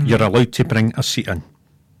 you're allowed to bring a seat in.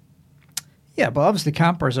 Yeah, but obviously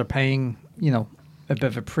campers are paying, a bit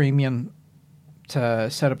of a premium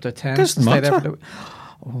to set up their tents. Doesn't matter.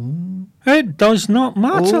 It does not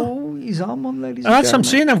matter. Oh, he's on one, ladies and That's what I'm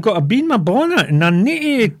gentlemen. saying. I've got a bee in my bonnet, and I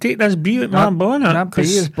need to take this bee out my bonnet. That bee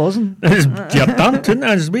is buzzing. You're done, isn't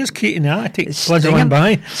it? Where's Katie in the attic? It's Flizzling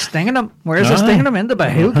by. Stinging him. Where's it stinging him? In the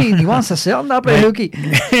bahookie. He wants to sit on that bahookie.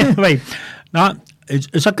 Right.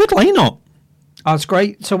 It's a good lineup. Oh, it's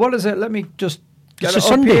great. So what is it? Let me just get It's it a up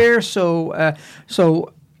Sunday. here.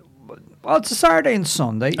 Well, it's a Saturday and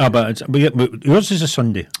Sunday. But yours is a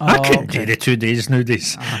Sunday. I couldn't do the 2 days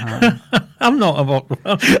nowadays. I'm not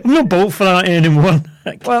built for that anymore.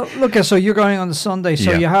 Well, look, so you're going on the Sunday.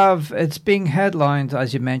 So Yeah. it's being headlined,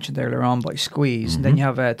 as you mentioned earlier on, by Squeeze. And then you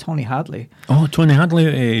have Tony Hadley. Oh, Tony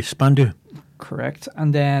Hadley, Spandau. Correct.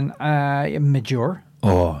 And then Major.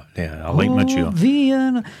 Oh, yeah, I like Mature.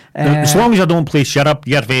 Vienna. As long as I don't play Shut Up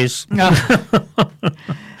Your Face.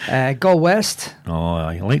 Go West. Oh,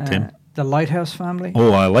 I liked him. The Lighthouse Family.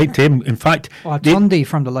 Oh, I liked him. In fact, Dundee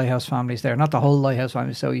from the Lighthouse Family's there, not the whole Lighthouse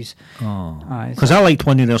Family. So he's because I liked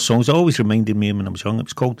one of their songs. It always reminded me when I was young. It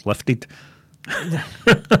was called "Lifted."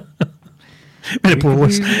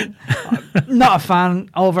 Not a fan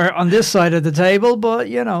over on this side of the table, but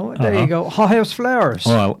there you go. Hothouse Flowers.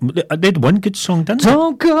 Oh, I did one good song, didn't I?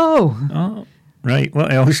 Don't go. Oh, right.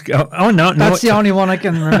 What else? Oh no, That's the only one I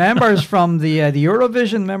can remember is from the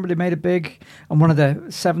Eurovision. Remember they made it big, and one of the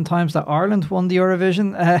 7 times that Ireland won the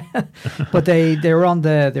Eurovision. But they were on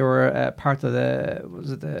they were part of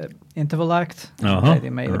the Interval Act. They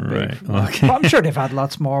made it big. Right. Okay. But I'm sure they've had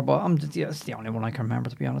lots more, but it's the only one I can remember,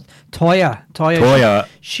 to be honest. Toya.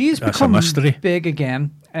 She's that's become a mystery. big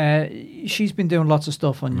again. She's been doing lots of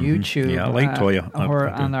stuff on YouTube. Yeah, I like Toya. Her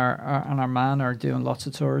and our man are doing lots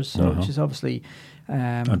of tours, so she's obviously.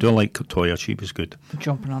 I do like Toya. She was good.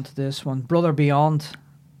 Jumping onto this one, Brother Beyond.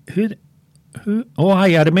 Who? Oh,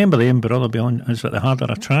 I remember them. Brother Beyond. Is it the Harder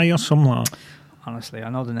I Try or something like that? Honestly, I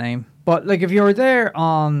know the name, but like if you were there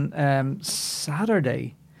on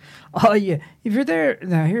Saturday. Oh yeah, if you're there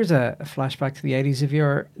now, here's a flashback to the 80s. If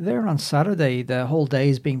you're there on Saturday, the whole day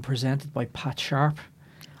is being presented by Pat Sharp.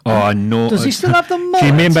 Oh, no. Does he still have the mullet? Do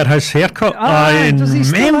you remember his haircut? Aye, does he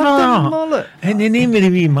still have the mullet? And the name of the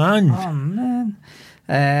wee man. Oh,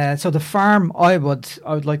 man. So the farm, I would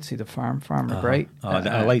like to see the farm. Farm are great.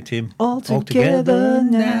 I liked him. All together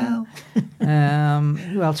now.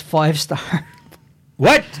 Who else? 5 Star.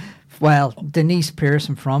 What? Well, Denise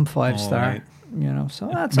Pearson from 5 Oh, Star. right. You know, so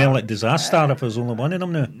that's Smell like disaster if there's only one of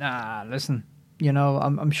them now. Nah, listen. You know,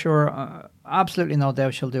 I'm sure, absolutely no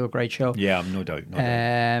doubt she'll do a great show. Yeah, no doubt. No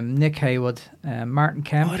doubt. Nick Haywood, Martin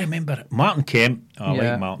Kemp. I remember it. Martin Kemp. I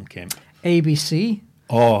Yeah. like Martin Kemp. ABC.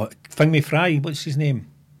 Oh, Fing Me Fry. What's his name?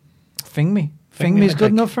 Fing Me. Fing Me's good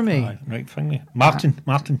Dick. enough for me. Aye, right, Fing Me. Martin.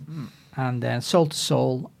 And then Soul to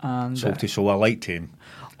Soul. And Salty Soul. I liked him.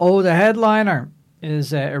 the headliner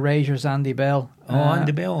is Erasure's Andy Bell. Oh,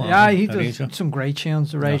 Andy Bell. Yeah, he Erasure. does some great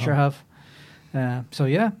tunes Erasure have. So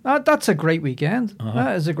yeah, that's a great weekend.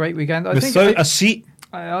 That is a great weekend. Without a seat.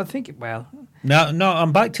 I think, well... No,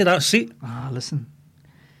 I'm back to that seat. Listen.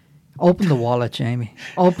 Open the wallet, Jamie.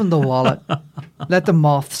 Open the wallet. Let the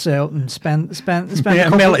moths out and spend Yeah, a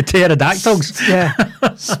couple, pterodactyls. yeah,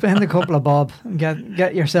 spend a couple of bob and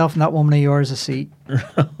get yourself and that woman of yours a seat.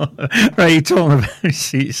 Right, you're talking about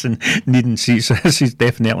seats and needing seats. This is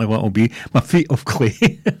definitely what will be my Feet of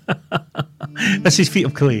Clay. This is Feet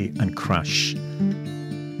of Clay and Crash.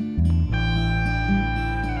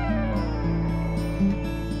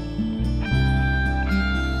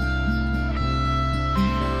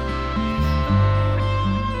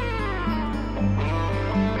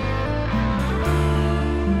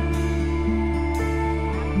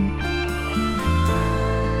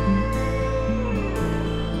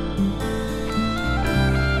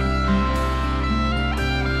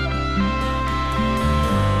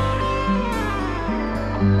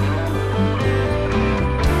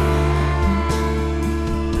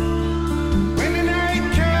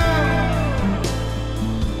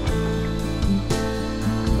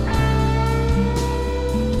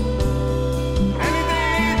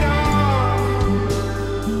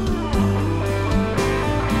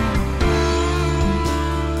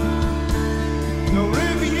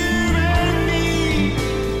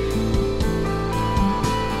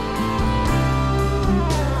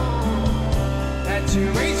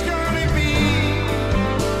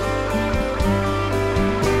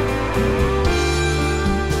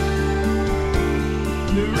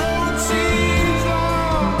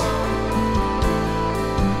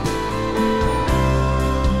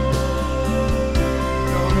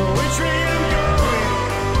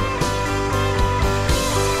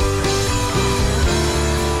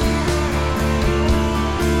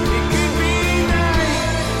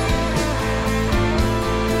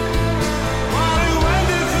 What a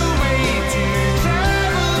wonderful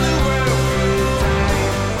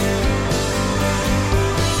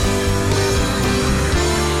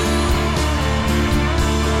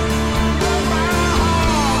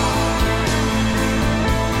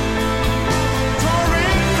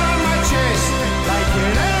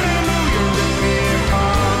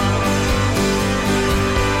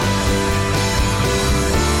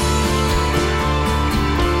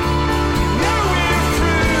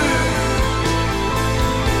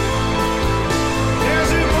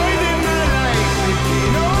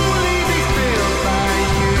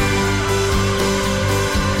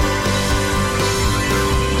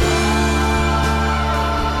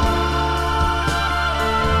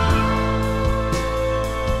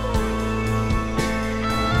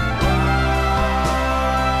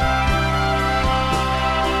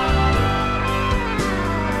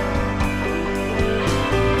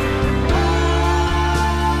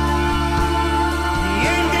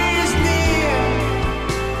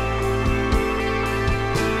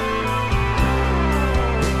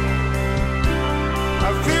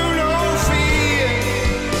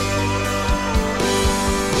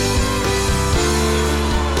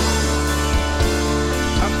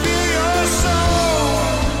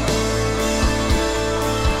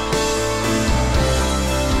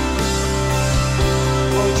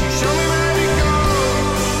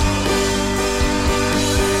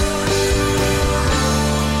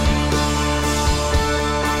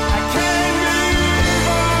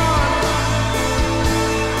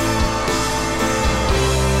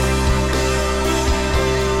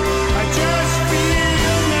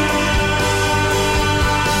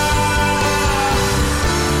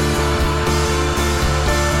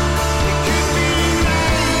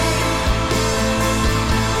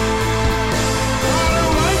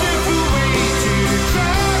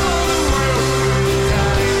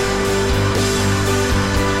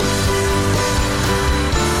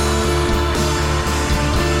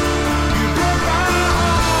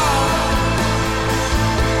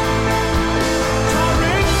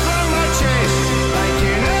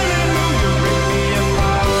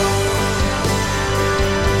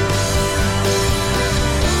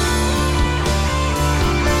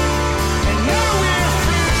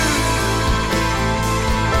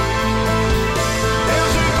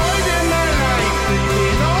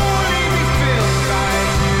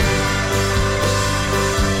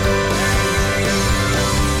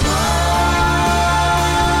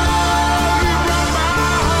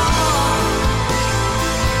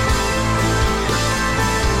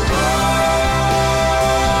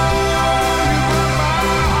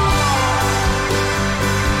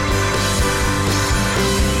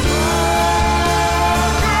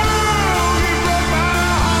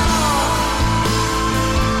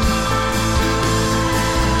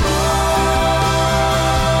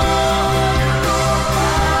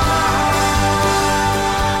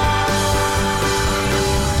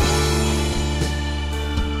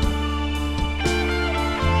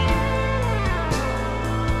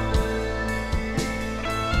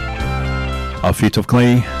Our Feet of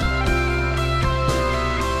Clay.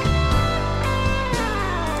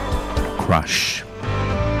 Crash.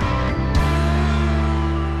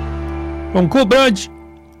 From Coatbridge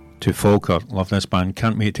to Falkirk. Love this band.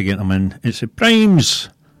 Can't wait to get them in. It's the Primes.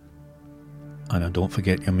 And I don't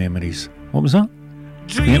forget your memories. What was that?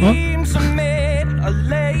 Dreams are made, are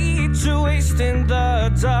laid to waste in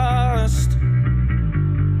the dust.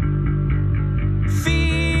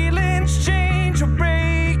 Feelings change or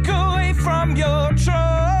break away from your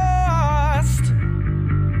trust.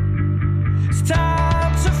 It's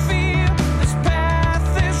time to feel this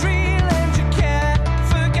path is real and you can't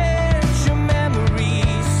forget your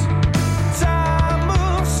memories. Time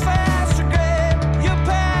moves fast, regret your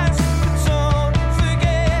past, but don't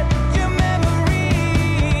forget your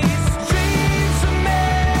memories. Dreams are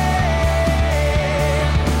made,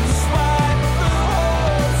 despite the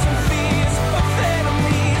hopes and fears of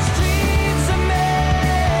enemies. Dreams are made,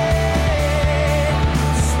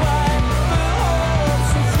 despite the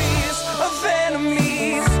hopes and fears of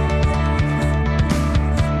enemies.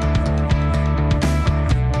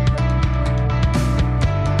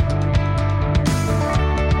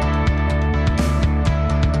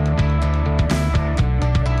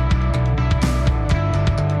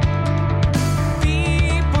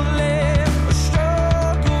 People live or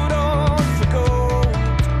struggled on for gold.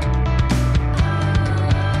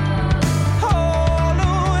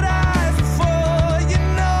 Hollowed eyes before you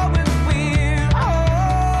know it, we're old.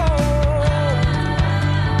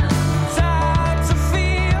 Time to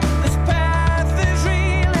feel this path is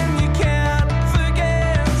real and you can't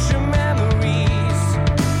forget your memories.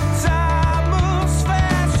 Time moves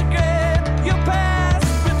fast, regret your past,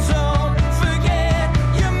 but don't forget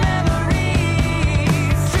your memories.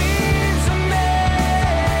 Dreams are made,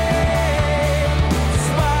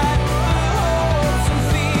 despite the hopes and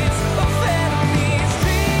fears of enemies.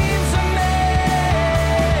 Dreams are made,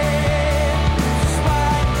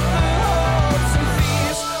 despite the hopes and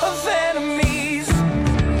fears of enemies.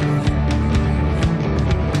 Dreams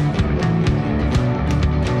are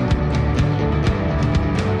made, despite the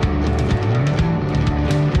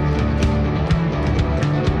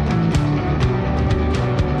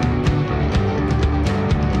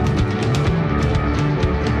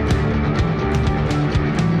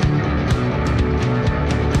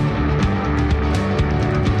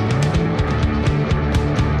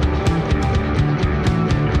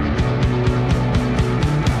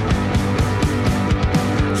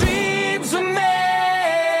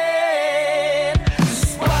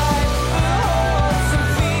hopes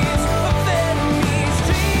and fears of enemies.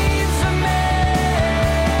 Dreams are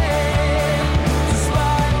made,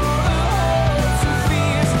 despite the hopes and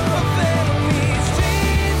fears of enemies.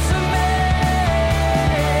 Dreams are made,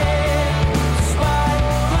 despite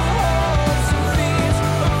the hopes and fears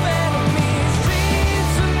of enemies.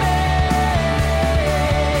 Dreams are made,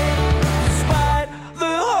 despite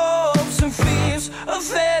the hopes and fears of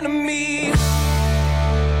enemies.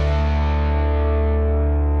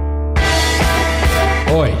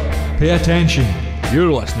 Oi, pay attention.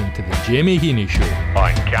 You're listening to the Jamie Heaney Show.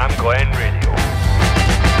 On Cam Glen Radio.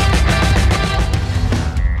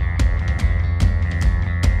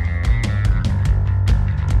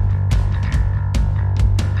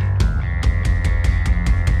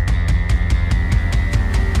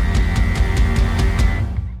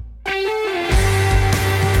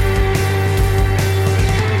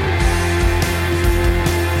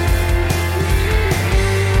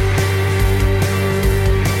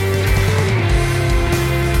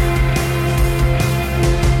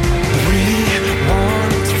 We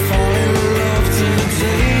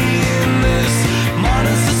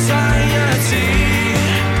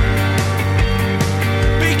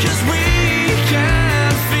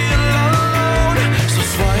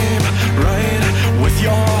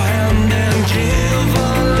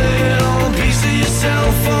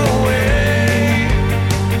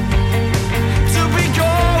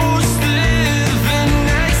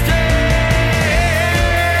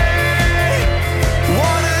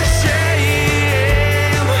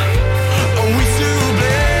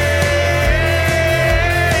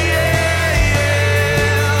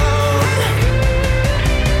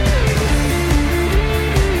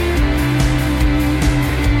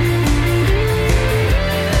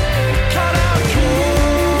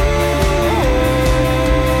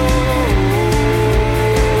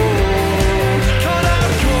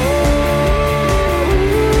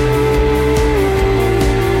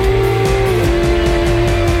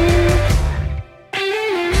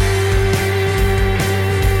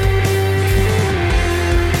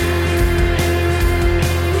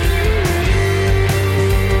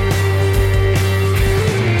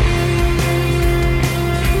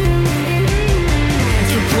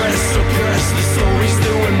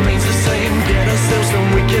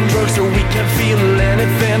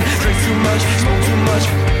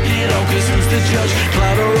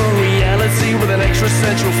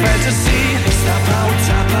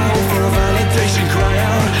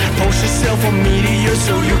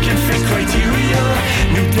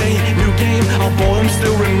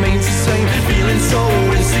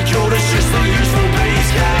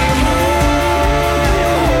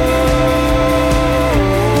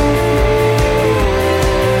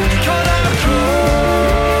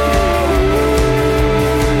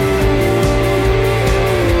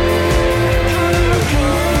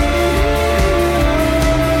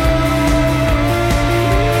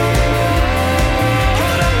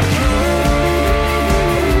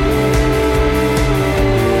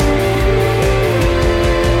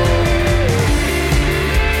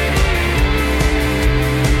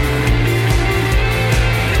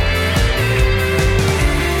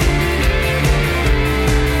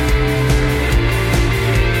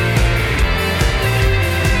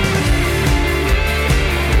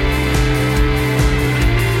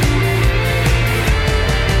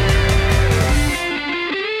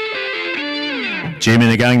Jamie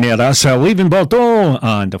and the gang there, that's Leaving Bordeaux,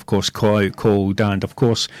 and of course Call Out Cold, and of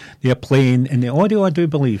course they're playing in the audio, I do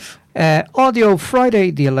believe. Audio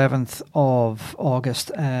Friday the 11th of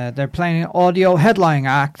August. They're playing audio headlining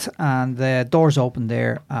act, and the doors open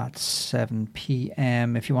there at 7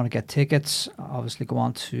 p.m. If you want to get tickets, obviously go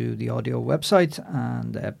on to the audio website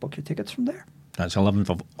and book your tickets from there. That's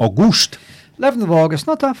 11th of August. 11th of August,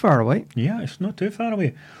 not that far away. Yeah, it's not too far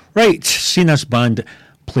away. Right, seen this band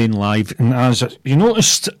playing live, and as you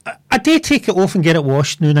noticed, I do take it off and get it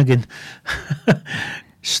washed now and again.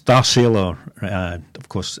 Star Sailor, of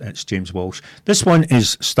course, it's James Walsh. This one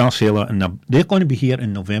is Star Sailor, and they're going to be here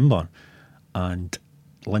in November, and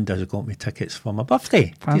Linda's got me tickets for my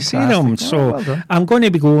birthday to see them. So well I'm going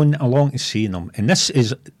to be going along to see them, and this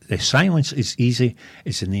is The Silence is Easy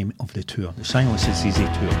is the name of the tour. The Silence is Easy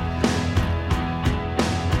tour.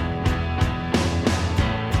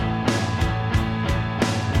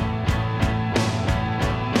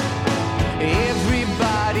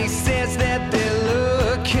 Everybody says that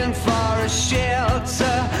they're looking for a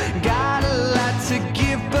shelter. Got a lot to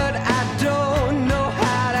give, but I don't know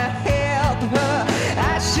how to help her.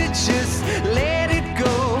 I should just let it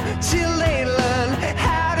go till they learn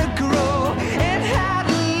how to grow and how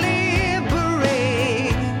to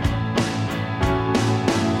liberate.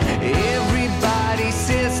 Everybody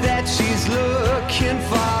says that she's looking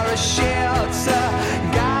for a shelter.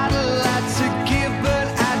 Got a lot to give, but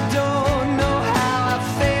I don't know how I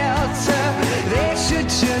felt her. They should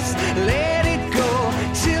just let it go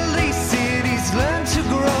till these cities learn to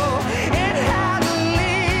grow and how to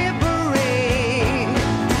liberate.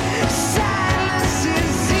 Silence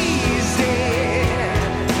is easy.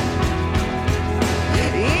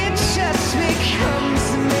 It just becomes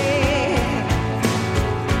me.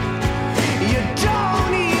 You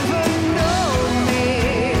don't even know me.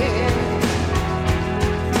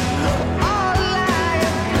 All lie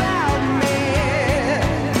about me.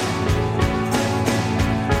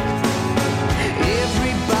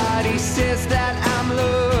 Everybody says that I'm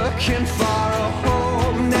looking for a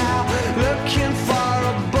home now, looking for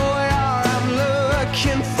a boy, or I'm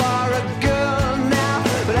looking for a girl now.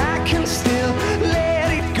 But I can still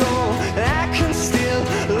let it go, and I can still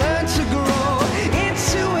learn to grow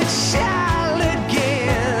into a child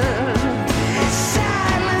again.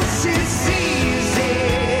 Silence is easy.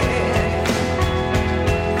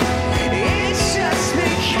 It just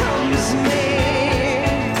becomes me.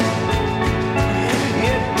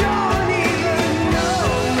 You don't even know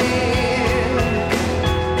me,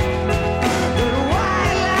 but why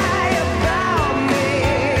lie about me?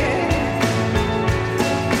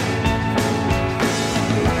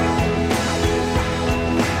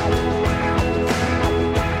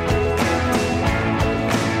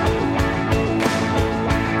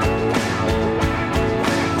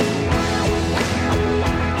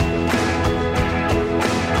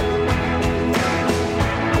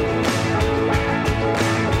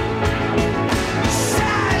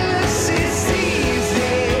 Silence is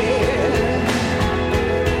easy.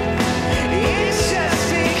 It just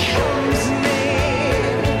becomes me.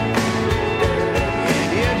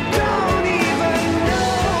 You don't even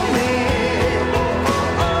know me.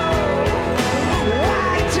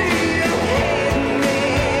 Why do you hate me?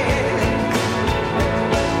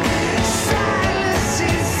 Silence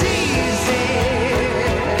is easy.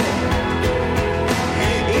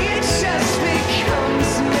 It just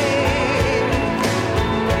becomes me.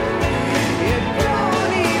 You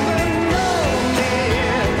don't even know me.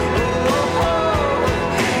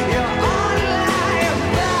 You all lie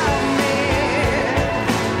about me.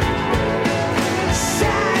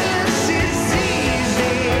 Silence is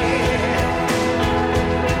easy.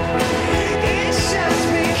 It just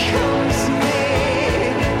becomes me.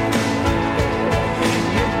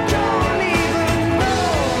 You don't even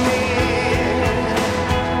know me.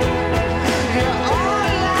 You all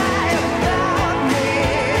lie about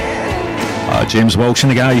me. James Walsh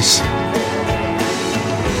and the guys.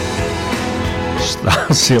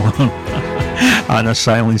 Star Sailor. And The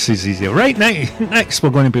Silence is Easy. Right, next we're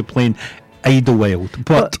going to be playing Idlewild.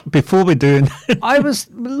 But before we do, I was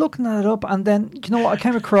looking that up, and then you know what? I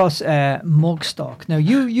came across Mugstock. Now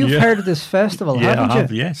you've Yeah. heard of this festival, Yeah, haven't I you?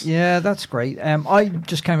 have, yes. Yeah, that's great. I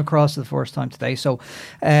just came across it the first time today. So,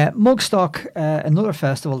 Mugstock, another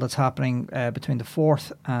festival that's happening between the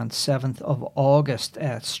 4th and 7th of August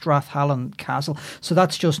at Strathallan Castle. So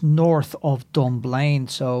that's just north of Dunblane.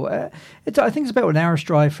 So I think it's about an hour's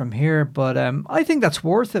drive from here, but I think that's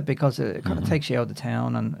worth it because it kind of takes you out of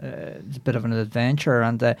town, and it's a bit of an adventure,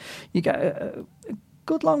 and you get a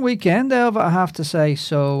good long weekend of it, I have to say.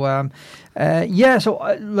 So Yeah, so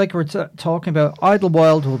like we're talking about,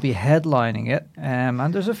 Idlewild will be headlining it,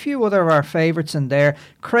 and there's a few other of our favourites in there.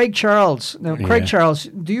 Craig Charles. Now, Craig Charles,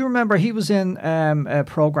 do you remember he was in a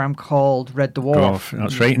programme called Red Dwarf?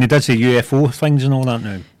 That's right, and he does the UFO things and all that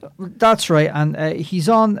now. That's right, and he's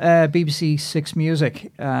on BBC Six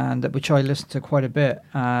Music, and which I listen to quite a bit,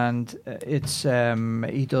 and it's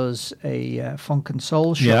he does a funk and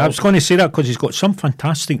soul show. Yeah, I was going to say that because he's got some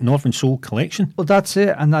fantastic Northern Soul collection. Well, that's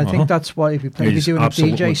it, and I think that's what he'd be playing. He'd be doing a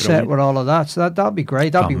DJ set with all of that, so that'd be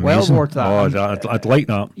great. That'd be well worth that. Oh, I'd like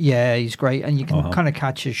that. Yeah, he's great, and you can kind of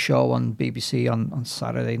catch his show on BBC on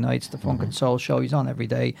Saturday nights, the Funk and Soul show. He's on every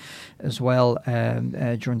day as well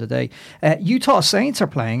during the day. Utah Saints are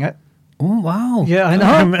playing it. Oh, wow. Yeah, I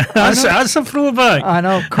know. That's a throwback. I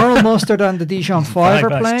know. Colonel Mustard and the Dijon Five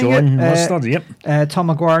are playing John it. Mustard, yep. Tom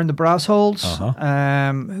McGuire and the Brass Holes.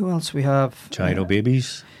 Who else we have? Gyro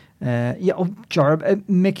Babies. Mickey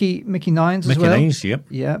Nines as well. Mickey Nines, yep.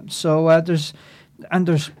 Yeah, so there's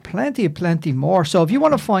plenty more. So if you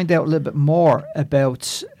want to find out a little bit more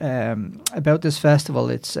about this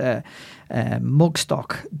festival, it's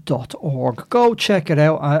mugstock.org. Go check it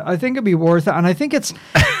out. I think it'd be worth it, and I think it's.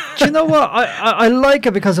 Do you know what? I like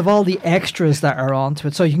it because of all the extras that are onto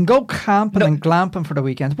it. So you can go camping and glamping for the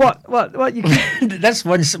weekend. What you can This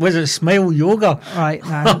was it Smile Yoga? Right,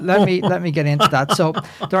 now let me get into that. So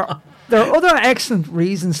there are other excellent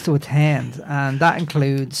reasons to attend, and that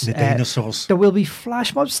includes the dinosaurs. There will be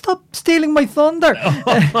flash mobs. Stop stealing my thunder.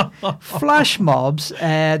 Flash mobs.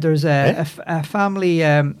 There's a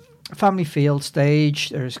family field stage.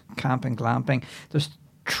 There's camping, glamping. There's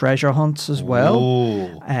treasure hunts as well.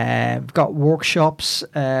 We've got workshops,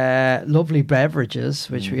 lovely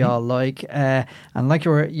beverages, which we all like, and like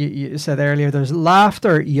you said earlier, there's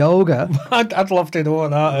laughter yoga. I'd love to know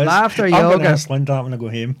what that is. Laughter I'm yoga. going to ask Linda when I go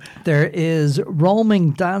home. There is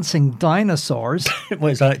roaming dancing dinosaurs.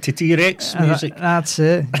 What is that? To T-Rex music? That's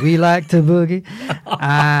it. We like to boogie.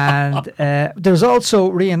 And there's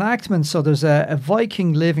also reenactments. So there's a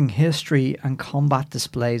Viking living history and combat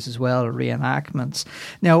displays as well, reenactments.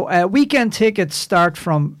 Now, weekend tickets start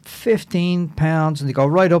from £15 and they go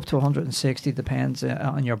right up to 160. Depends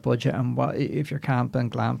on your budget and what, if you're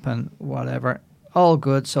camping, glamping, whatever. All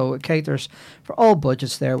good. So it caters for all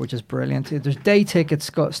budgets there, which is brilliant. There's day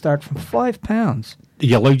tickets start from £5.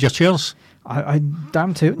 You allowed your chairs? I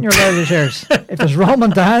damn tootin' you're allowed your chairs. If there's Roman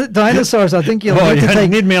dinosaurs, I think you'll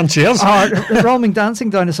need me on chairs. Roaming dancing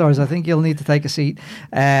dinosaurs, I think you'll need to take a seat.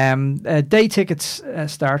 Day tickets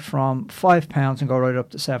start from £5 and go right up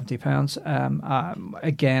to £70.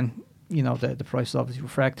 Again, you know, the prices obviously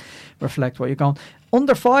reflect what you're going.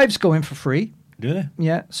 Under fives go in for free. Do they?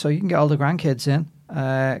 Yeah, so you can get all the grandkids in.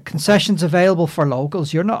 Concessions available for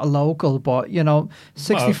locals. You're not a local, but you know,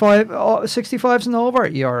 65s and over.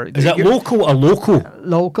 Is that local or local?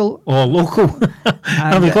 Local. Oh, local.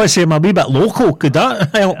 I'm going to say I'm a wee bit local. Could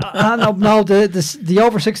that help? No, the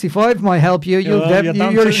over 65 might help you.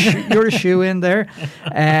 You're a shoe in there.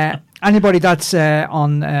 Anybody that's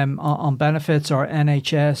on benefits or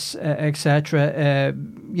NHS, etc.,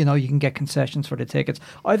 you know, you can get concessions for the tickets.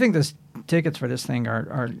 I think the tickets for this thing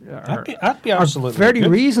are absolutely very good.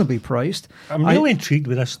 Reasonably priced. I'm really intrigued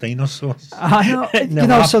with this dinosaurs. I know, you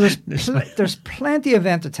know. So there's plenty of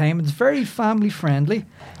entertainment. It's very family friendly,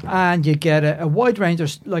 and you get a wide range.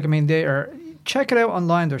 Check it out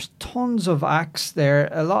online. There's tons of acts there.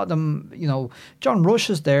 A lot of them, you know, John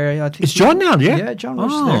Rush is there. I think Is John there? Yeah. Yeah, John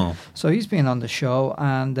Rush is there. So he's been on the show.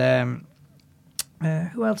 And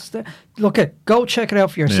who else is there? Look, go check it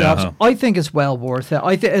out for yourselves. Yeah. I think it's well worth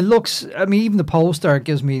it. It looks, I mean, even the poster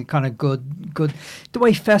gives me kind of good, the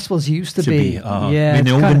way festivals used to be. Yeah. In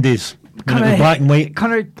the olden days. Kind of black and white,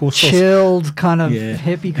 kind of posters. Chilled, kind of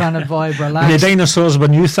hippie, kind of vibe, relaxed. And the dinosaurs were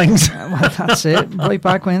new things. Well, that's it. Right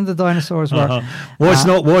back when the dinosaurs were.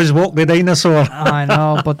 Was walk the dinosaur. I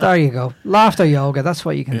know, but there you go. Laughter yoga. That's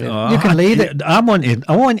what you can do. You can lead it. I want to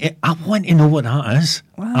know what that is.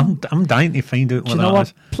 Well, I'm dying to find out what that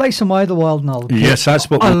is. Play some Idlewild and all. Yes, that's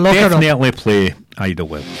what we'll definitely play.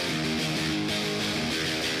 Idlewild.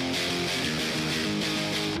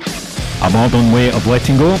 A modern way of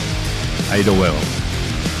letting go. Idlewild.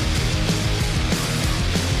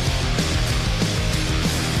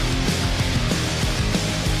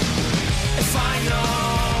 If I know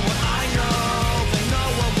what I know, then no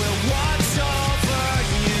one will watch over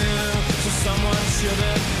you. So someone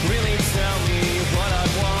shouldn't really tell me what I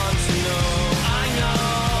want to know. I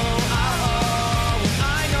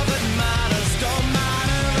know that matters don't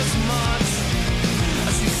matter as much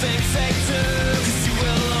as you think they do. 'Cause you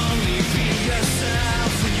will only be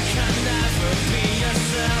yourself, and you can never be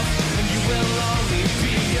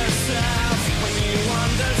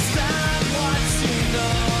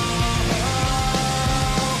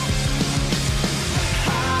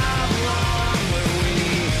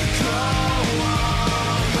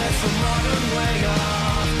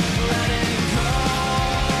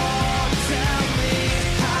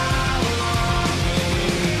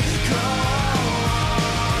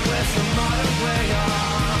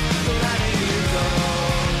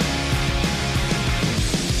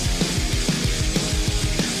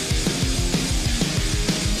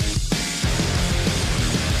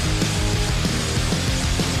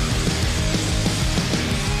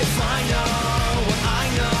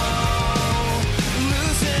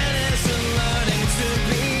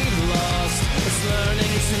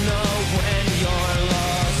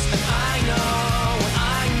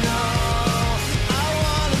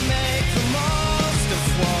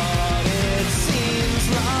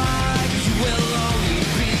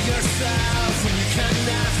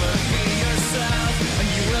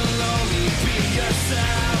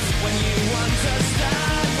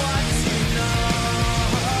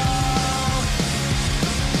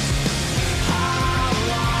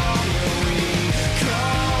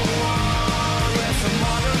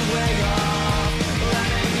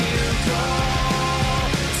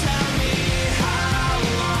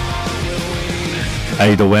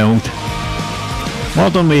Idlewild.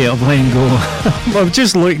 Modern way of letting go. I'm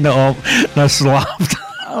just looking it up. This laughed.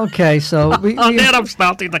 Okay, so we there I'm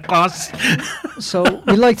starting the class. So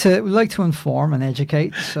we like to inform and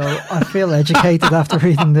educate. So I feel educated after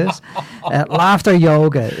reading this. Laughter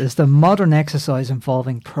yoga is the modern exercise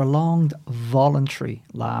involving prolonged voluntary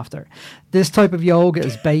laughter. This type of yoga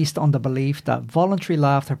is based on the belief that voluntary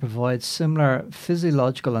laughter provides similar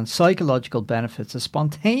physiological and psychological benefits as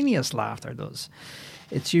spontaneous laughter does.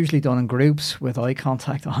 It's usually done in groups with eye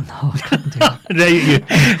contact. Oh no, I couldn't do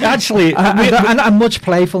it. Actually, and much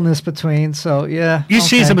playfulness between. So yeah, you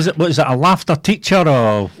see, was it a laughter teacher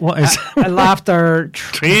or what is a laughter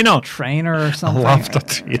trainer or something? A laughter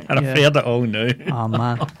trainer. I've heard it all now. Oh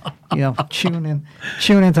man,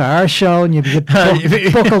 tune into our show and you get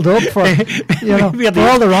buckled up for for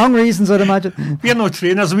all the wrong reasons, I'd imagine. We're no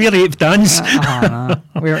trainers. We're ape dance. No.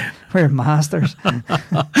 We're masters.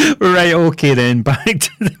 Right. Okay then. Back to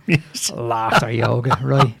the music. Laughter yoga.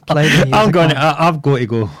 Right. Play the music. I've got to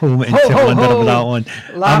go home and tell Linda about that one.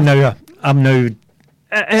 I'm now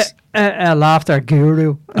a laughter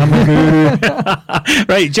guru. I'm a guru.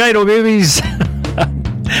 Right. Gyro babies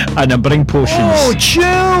and a bring potions. Oh,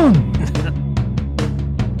 tune.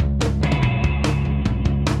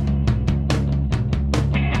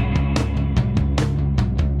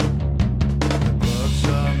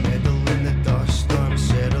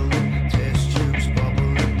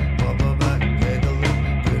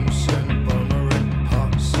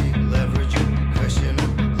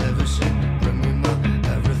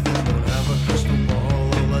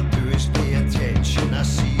 I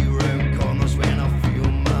see you round corners when I feel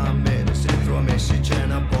my medicine. Throw a message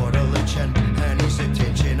in a bottle.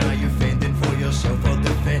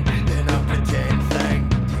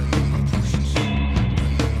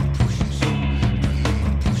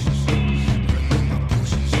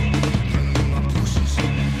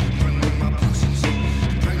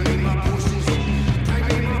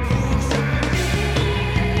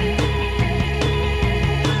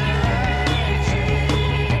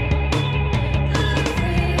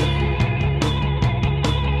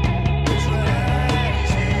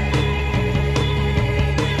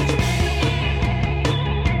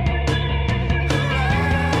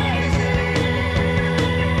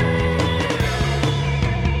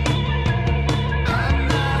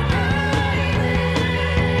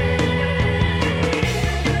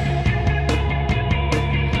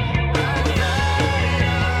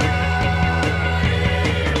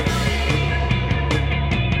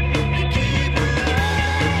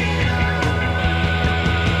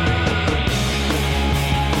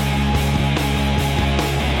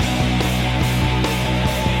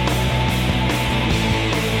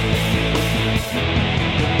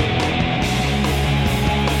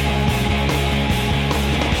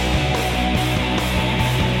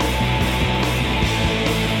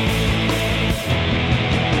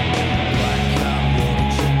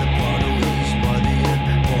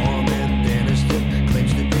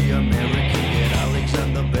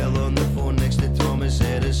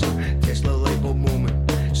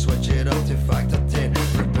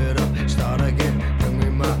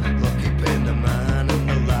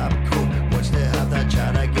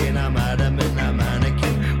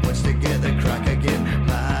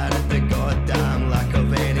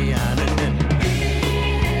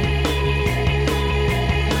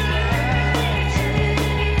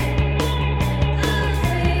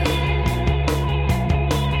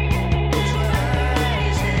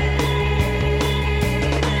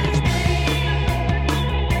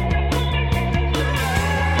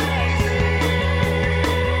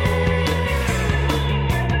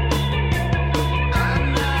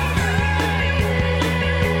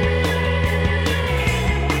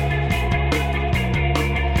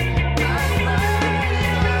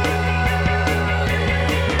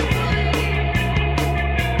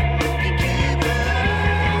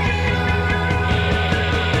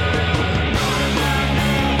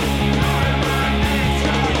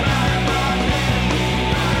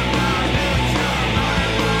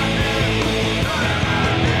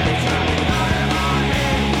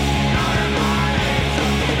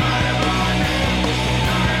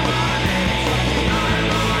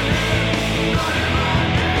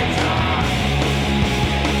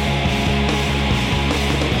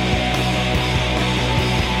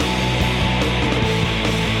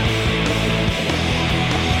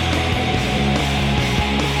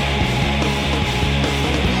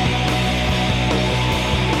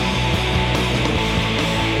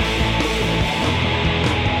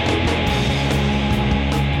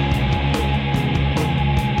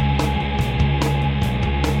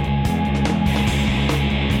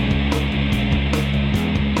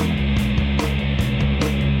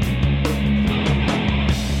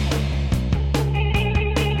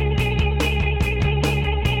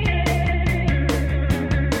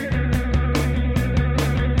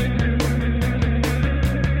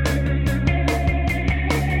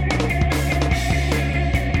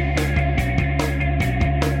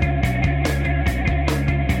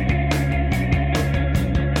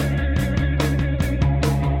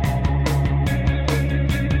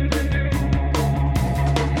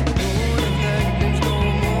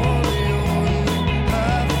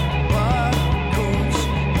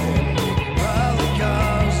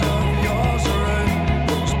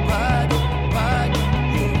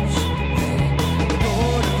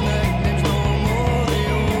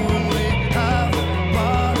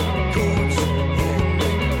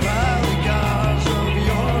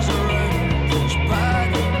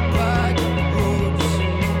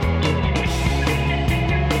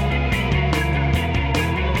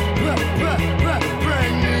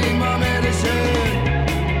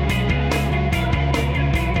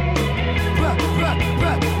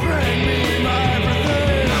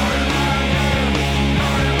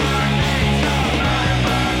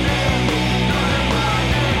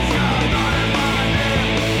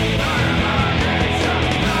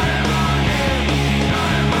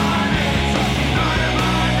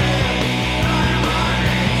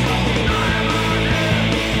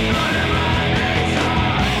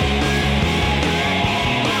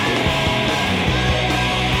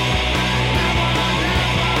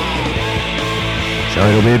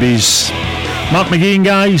 Gyro Babies. Mark McGee,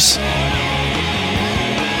 guys.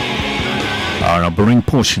 Are Burning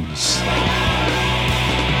Potions.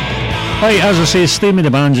 Right, as I say, stay with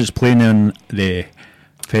the bands that's playing in the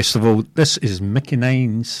festival. This is Mickey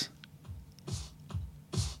Nine's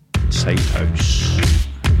Side House.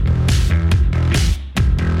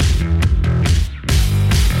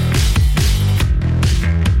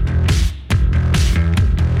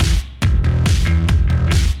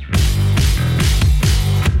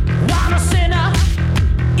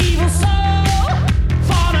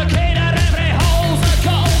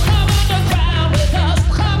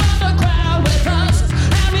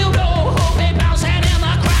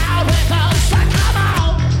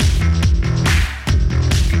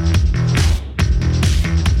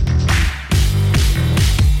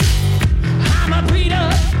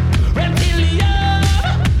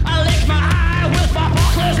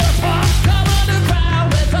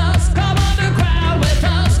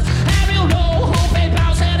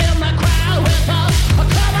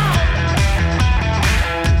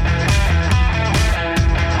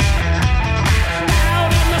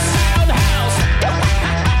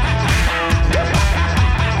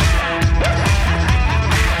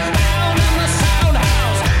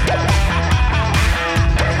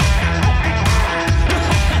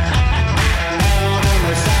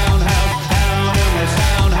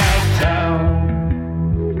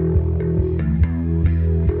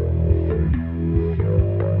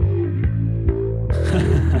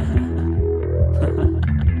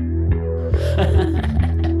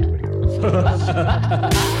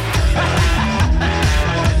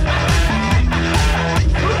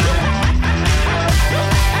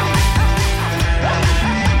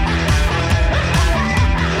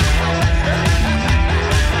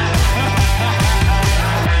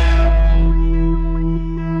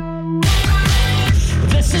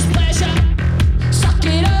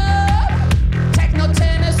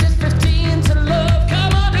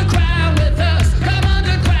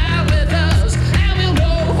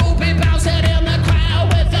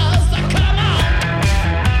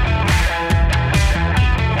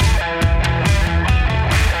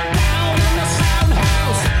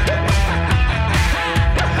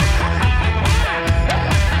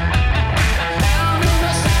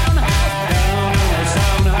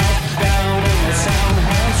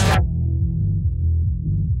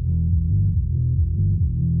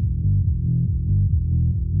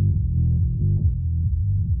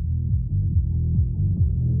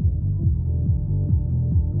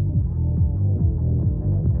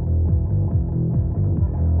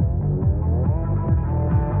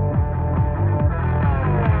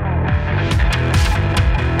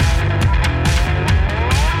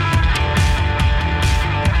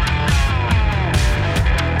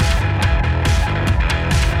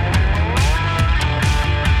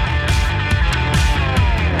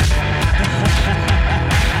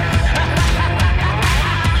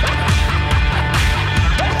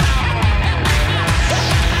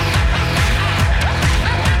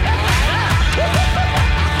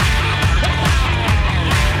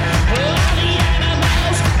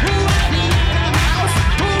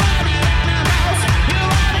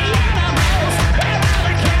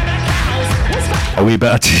 A wee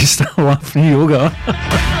bit of taste of laughing yoga.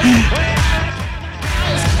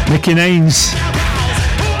 Mickey Nine's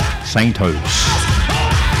Side House.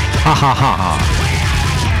 Ha ha ha ha.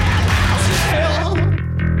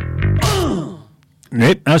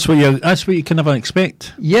 Right, that's what you kind of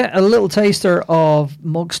expect. Yeah, a little taster of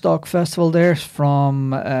Mugstock Festival there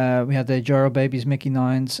from we had the Gyro Babies, Mickey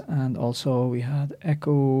Nines, and also we had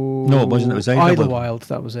Echo. No, it wasn't. It was Idlewild.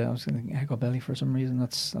 That was it. I was thinking Echo Belly for some reason.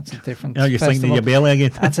 That's a different. Oh, you're festival. thinking of your belly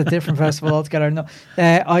again. That's a different festival altogether. No,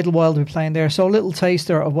 Idlewild will be playing there. So a little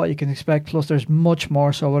taster of what you can expect. Plus, there's much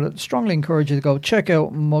more. So I would strongly encourage you to go check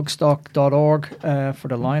out mugstock.org for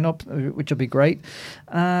the lineup, which will be great.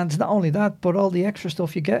 And not only that, but all the extra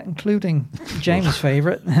stuff you get, including James'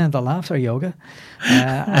 favourite, the laughter yoga.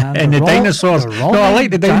 And the dinosaurs. No, I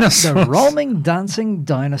like the dinosaurs. The roaming, dancing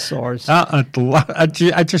dinosaurs. I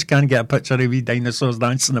just can't get a picture of wee dinosaurs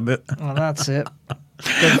dancing about. Well, that's it.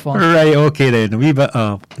 Good fun. Right, okay then. A wee bit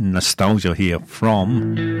of nostalgia here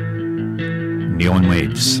from Neon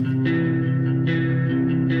Waves.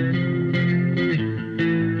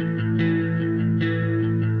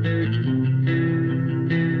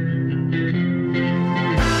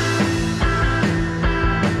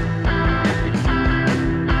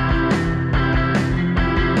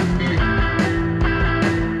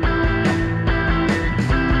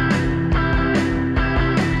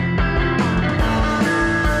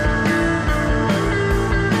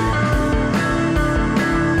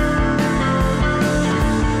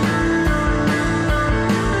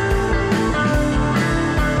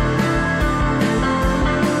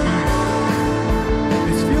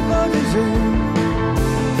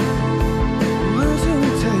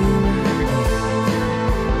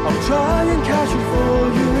 and casual for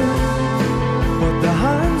you, but the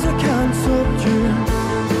hands that can't subdue.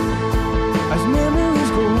 As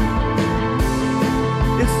memories go,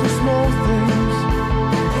 it's the small things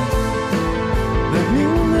that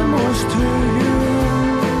mean the most to you,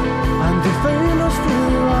 and define us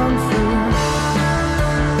through and through.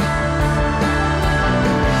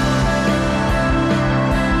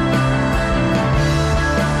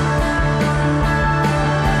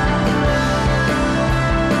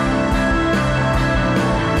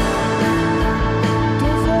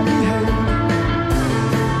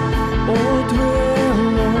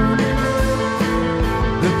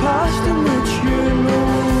 Past in which you know,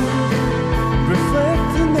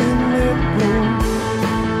 reflecting in it boom.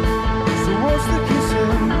 So what's the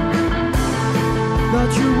concern that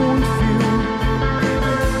you won't feel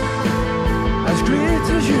as great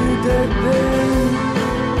as you did then?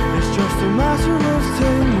 It's just a matter of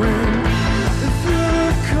time when the fear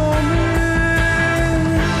coming,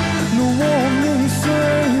 no warning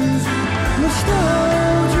signs,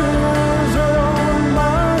 nostalgia's on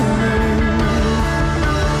my name.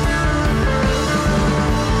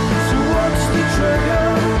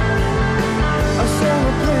 Trigger, I saw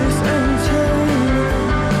a place and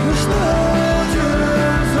time.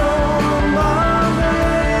 Nostalgia's on my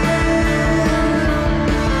veins.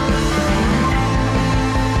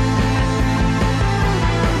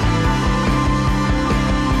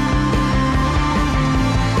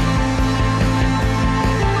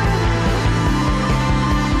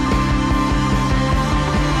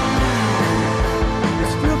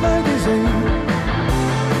 It's built by design.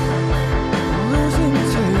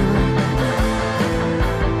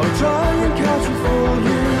 Try and catch it for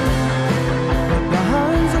you, but the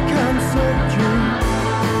hands that can't subdue.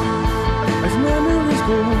 As memories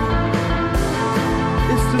go,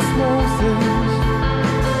 it's the small things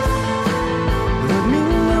that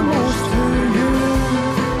mean the most to you,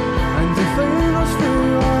 and define us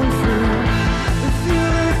through and through. The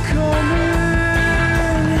fear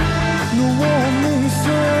coming, no warning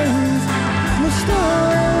signs,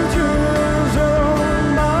 nostalgia's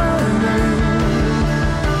on my name.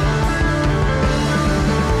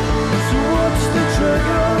 The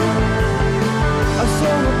trigger, I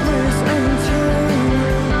saw a place and time.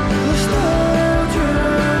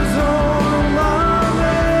 Nostalgia's on my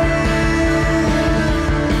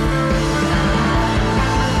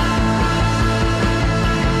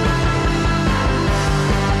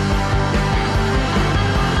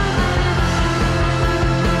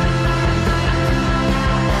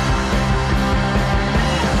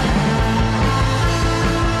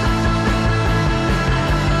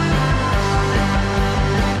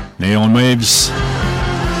Neon Waves.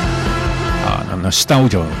 And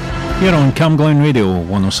nostalgia. Here on Cam Glen Radio,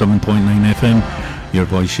 107.9 FM. Your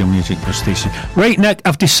voice, your music, your station. Right, Nick,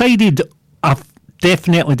 I've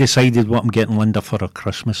definitely decided what I'm getting Linda for her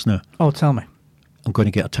Christmas now. Oh, tell me. I'm going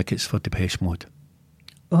to get her tickets for Depeche Mode.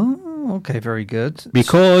 Oh, okay, very good.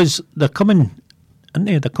 Because they're coming, aren't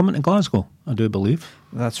they? They're coming to Glasgow, I do believe.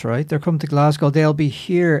 That's right. They're coming to Glasgow. They'll be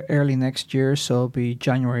here early next year, so it'll be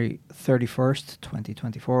January 31st,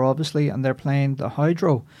 2024, obviously, and they're playing the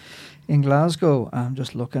Hydro in Glasgow. I'm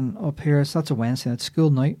just looking up here. So that's a Wednesday. It's school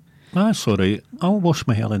night. That's all right. I'll wash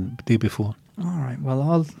my hair the day before. All right.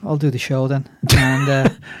 Well, I'll do the show then.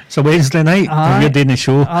 And it's a Wednesday night. You're doing the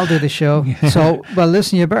show. I'll do the show. So, well,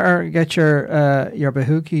 listen, you better get your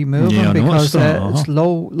Bahuki moving because it's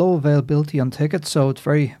low availability on tickets. So it's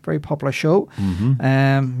very very popular show.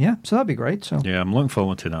 Mm-hmm. Yeah. So that'd be great. So yeah, I'm looking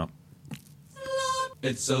forward to that.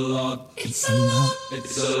 It's a lot. It's a lot.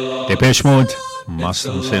 It's a lot. Depeche Mode,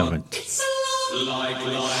 Master and Servant. It's a lot.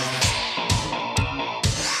 Like.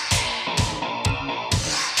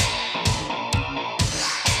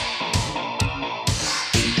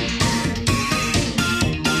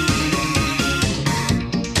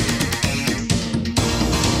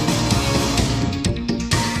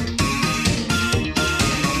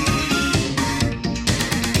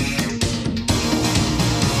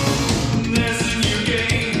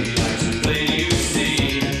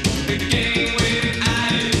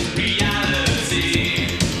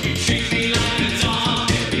 Treat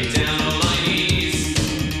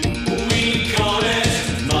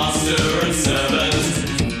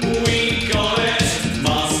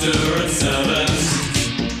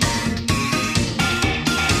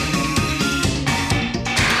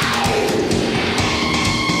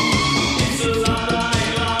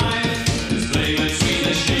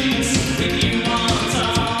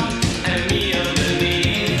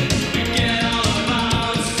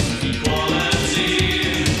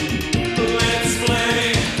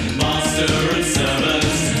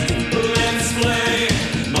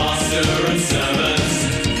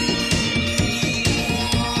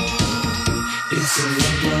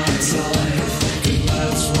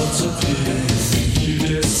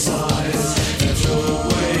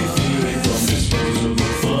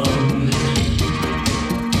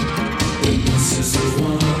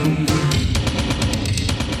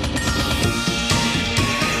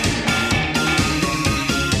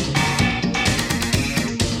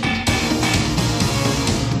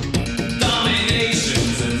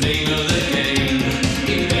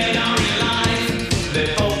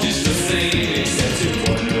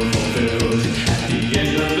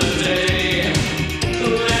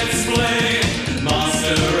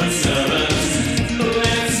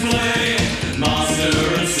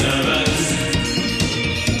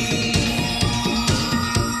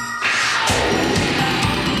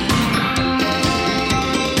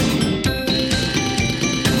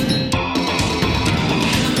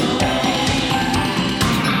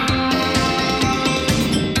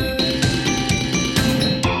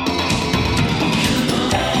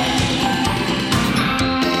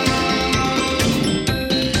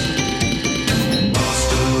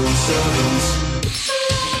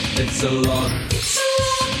It's a lot.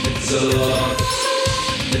 It's a lot.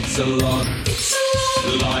 It's a lot.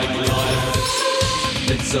 Like life.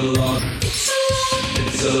 It's a lot. It's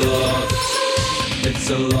a lot. It's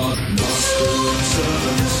a lot. Master and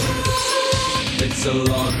servant. It's a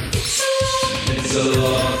lot. It's a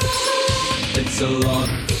lot. It's a lot.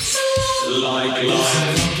 Like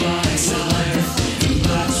life. Like life. And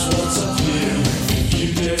that's what's up you. You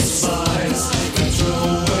despise. And throw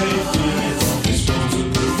away feeling of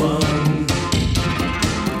disposable fun.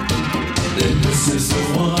 Then this is the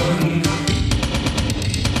one.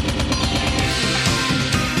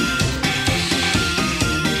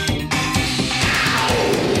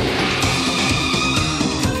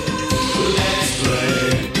 Let's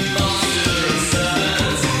play Master and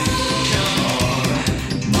Servant. Come on,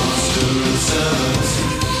 Master and Servant.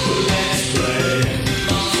 Let's play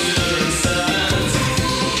Master and Servant.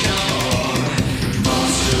 Come on,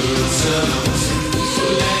 Master and Servant.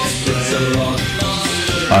 Let's play. It's a lot.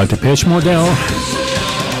 Depeche Model.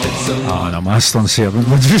 And a Master and Servant.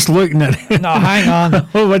 We're just looking at it. No, hang on.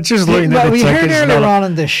 We're just looking at Well, the we heard tickets earlier now. on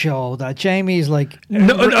in this show that Jamie's like,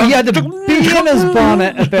 No, he had to be in his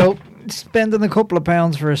bonnet about spending a couple of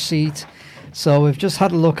pounds for a seat. So we've just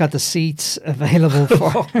had a look at the seats available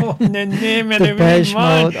for The name of the Depeche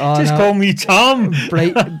man. Mode. Oh, Just no. call me Tom.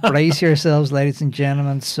 Brace yourselves, ladies and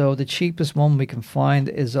gentlemen. So the cheapest one we can find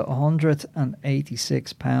is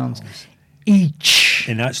 £186 each.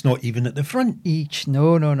 And that's not even at the front. Each,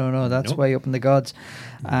 no, that's Nope. way up in the gods,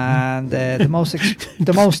 and the most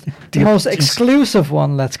the most exclusive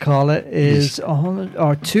one, let's call it, is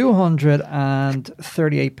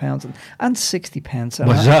 £238 and 60 pence. And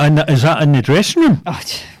Was that is that in the dressing room?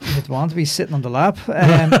 you'd want to be sitting on the lap.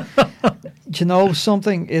 Do you know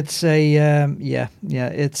something? It's a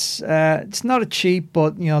it's not a cheap,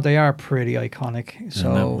 but you know they are pretty iconic.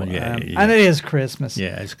 So Yeah. and it is Christmas.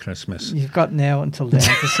 Yeah, it's Christmas. You've got now until then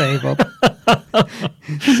to save up.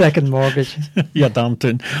 Second mortgage. You're damn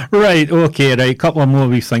tune. Right, okay, right. Couple of more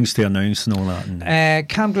wee things to announce and all that. And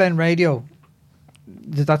Cam Glen Radio.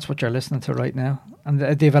 That's what you're listening to right now, and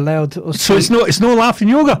they've allowed us. so it's no laughing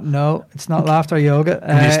yoga. No, it's not laughter yoga.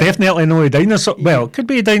 And it's definitely no a dinosaur. Well, it could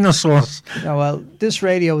be dinosaurs. No, well, this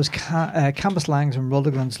radio is Campus Langs and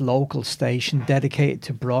Rutherglen's local station dedicated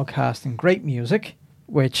to broadcasting great music,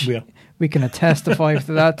 which Yeah. we can testify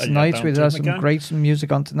to that Yeah, tonight. damn We tune have we some can. great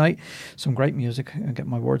music on tonight. Some great music. I'll get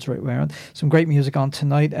my words right way around. Some great music on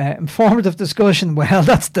tonight. Informative discussion. Well,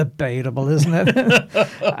 that's debatable, isn't it?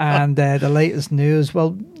 And the latest news.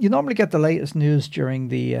 Well, you normally get the latest news during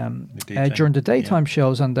the daytime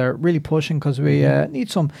shows, and they're really pushing because we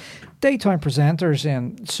need some daytime presenters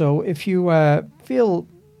in. So if you feel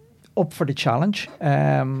up for the challenge,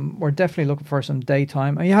 we're definitely looking for some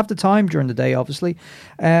daytime, and you have the time during the day, obviously.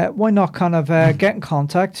 Why not kind of get in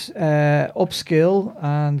contact, upskill,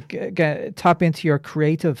 and tap into your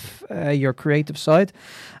creative side,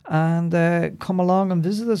 and come along and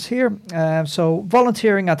visit us here. So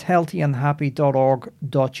volunteering at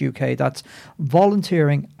healthyandhappy.org.uk. That's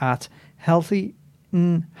volunteering at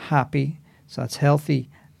healthyandhappy. So that's healthy,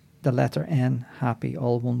 the letter N, happy,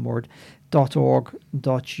 all one word, .org.uk.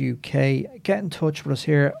 Get in touch with us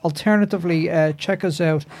here. Alternatively, check us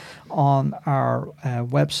out on our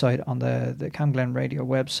website, on the Cam Glen Radio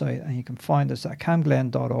website, and you can find us at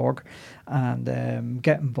camglen.org and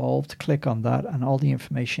get involved. Click on that, and all the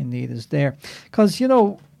information you need is there. Because, you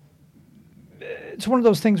know, it's one of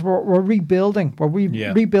those things we're rebuilding. We're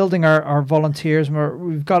rebuilding our volunteers. And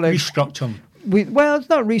we've got to Restructure them. it's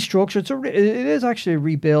not restructured. It is actually a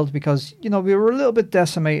rebuild because we were a little bit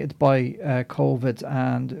decimated by COVID,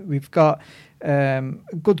 and we've got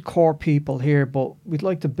good core people here, but we'd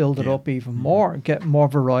like to build it up even more, get more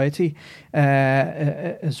variety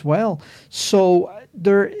as well. So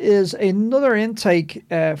there is another intake,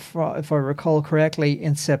 if I recall correctly,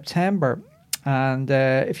 in September. And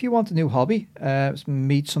if you want a new hobby,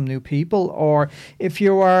 meet some new people, or if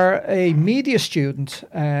you are a media student,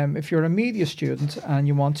 and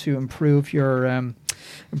you want to improve your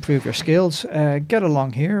skills, get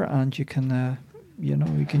along here, and you can.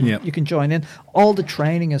 You can join in. All the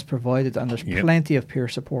training is provided, and there's plenty of peer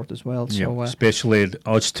support as well. So, especially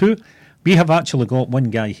us too. We have actually got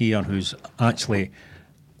one guy here who's actually.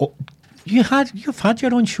 You've had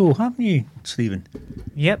your own show, haven't you, Stephen?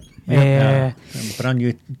 Yep. A brand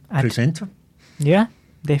new presenter. Yeah,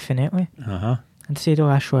 definitely. I'd say the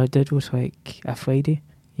last show I did was like a Friday.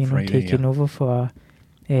 Taking over for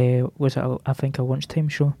I think a lunchtime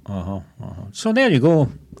show. So there you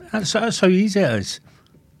go. That's how easy it is.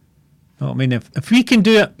 I mean, if we can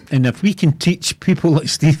do it, and if we can teach people like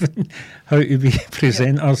Stephen how to be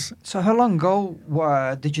presenters. So how long ago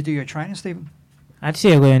did you do your training, Stephen? I'd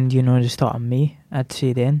say around the start of May. I'd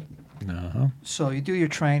say then. So you do your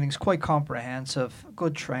trainings, quite comprehensive,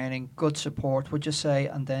 good training, good support, would you say?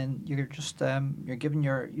 And then you're just you're given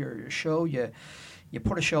your show. You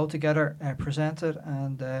put a show together, present it,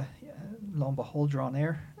 and lo and behold, you're on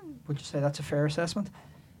air. Would you say that's a fair assessment?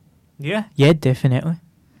 Yeah, definitely.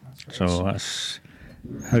 So that's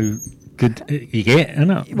how good you get,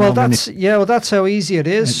 isn't it? Well, that's how easy it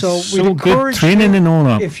is. So we'd encourage training and all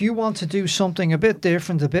that. If you want to do something a bit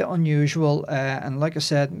different, a bit unusual, and like I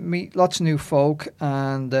said, meet lots of new folk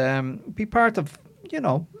and be part of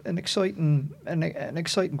an exciting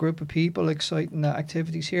group of people, exciting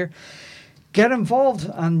activities here. Get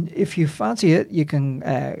involved, and if you fancy it, you can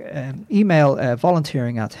email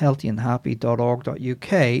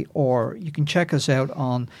volunteering@healthyandhappy.org.uk, or you can check us out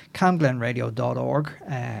on camglenradio.org.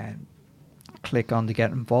 Click on the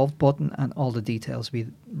Get Involved button, and all the details will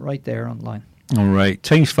be right there online. All right.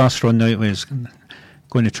 Time's fast run out. We're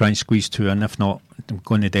going to try and squeeze two in. If not, I'm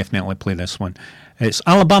going to definitely play this one. It's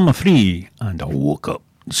Alabama Free, and I woke up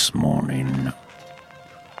this morning.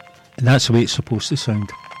 And that's the way it's supposed to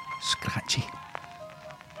sound. Scratchy.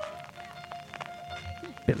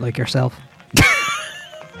 Bit like yourself.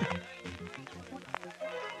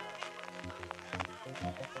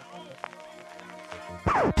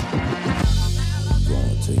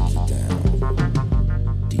 Gonna take you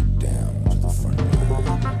down, deep down to the front line.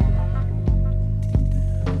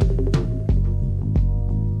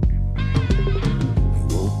 You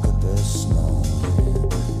woke up this morning,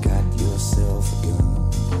 got yourself a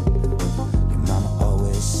gun. Your mama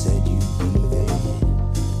always said you'd be the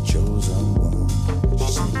chosen one.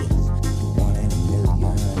 She said you're 1 in a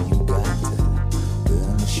million, you got to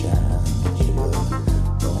burn the shine. You were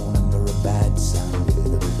born under a bad sign.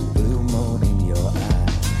 Blue moon in your eye.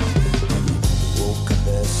 When you woke up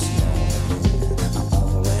this morning,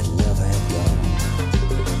 all that love had gone.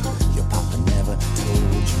 Your papa never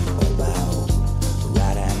told you about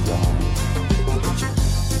right and wrong. But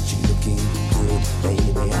you're looking good,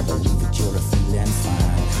 baby. I believe that you're feeling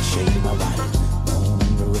fine. Shake my body, born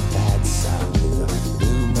under a bad sign with a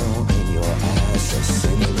blue moon in your eyes. So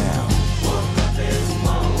sing it now. Woke up this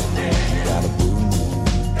morning, got a blue moon.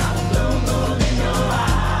 In your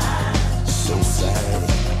eyes, so sad.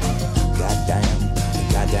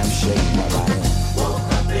 Goddamn shake my body.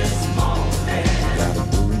 Woke up this morning, got a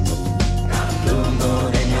blue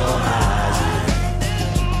moon in your eyes.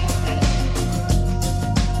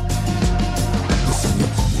 Listen, you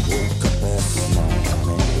woke up this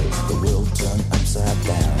morning, the world turned upside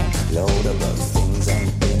down. Load of other things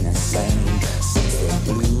ain't been the same since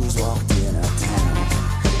the blues walked in our town.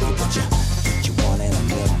 But you 1 in a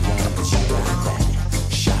million, 'cause you got that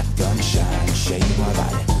shotgun shine, shake my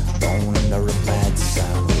body, born under a bad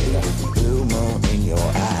sign with a blue moon in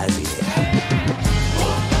your eyes, yeah.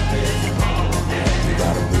 You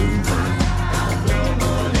got a blue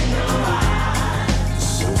moon in your eyes.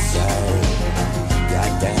 So sad,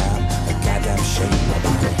 goddamn shake my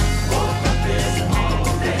body.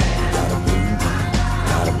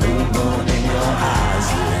 Got a blue moon in your eyes,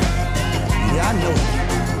 yeah. Yeah, I know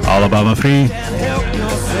it. Alabama Free.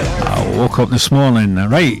 I woke up this morning.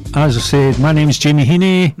 Right, as I said, my name is Jamie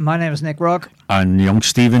Heaney. My name is Nick Rock. And young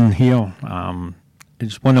Stephen here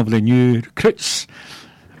is one of the new recruits.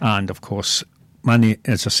 And of course,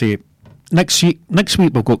 as I say, next week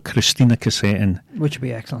we've got Christina Cassettin. Which would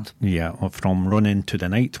be excellent. Yeah, from Run Into the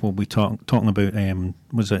Night. We'll be talking about,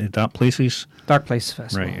 was it Dark Places? Dark Places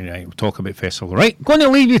Festival. Right, we'll talk about festival. Right, going to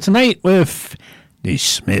leave you tonight with the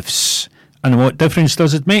Smiths. And what difference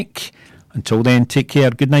does it make? Until then, take care.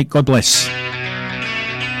 Good night. God bless.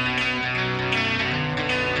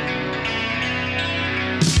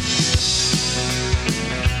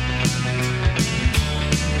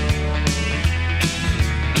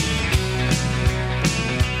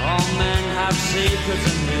 Secrets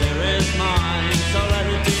and here is mine, so let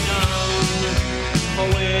it be known. For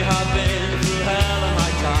we have been through hell and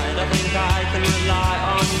high tide. I think I can rely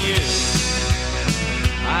on you.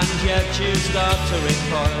 And yet you start to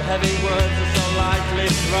recoil. Heavy words are so lightly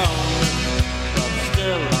thrown, but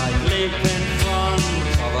still I leap in front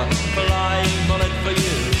of a flying bullet for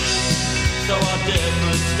you. So what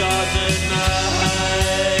difference does it make?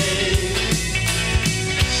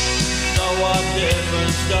 So what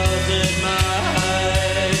difference does it make?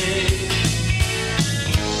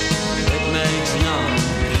 It makes none,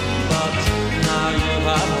 but now you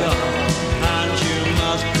have gone, and you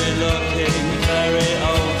must be looking very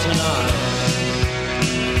old tonight.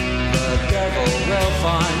 The devil will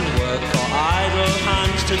find work for idle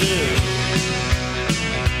hands to do.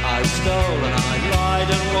 I stole and I lied,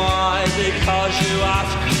 and why? Because you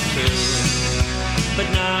asked me to. But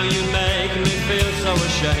now you make me feel so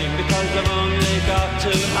ashamed, because I've only got 2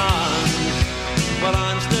 hands. But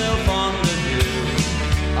I'm still fond of you.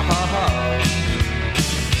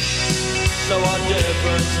 So what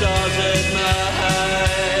difference does it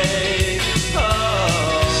make? Oh,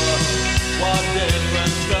 what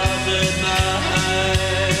difference does it make?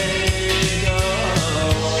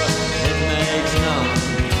 Oh, it makes none.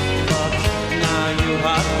 But now you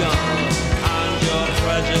have gone, and your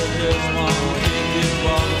prejudice won't keep you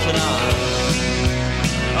warm tonight.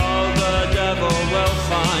 Oh, the devil will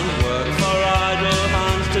find work for idle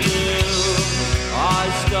hands to do. I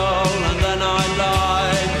stole and then I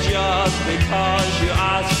lied just because you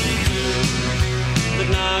asked me to. But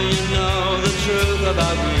now you know the truth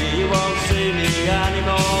about me, you won't see me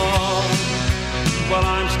anymore. Well,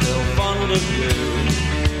 I'm still fond of you.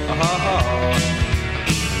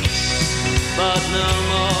 But no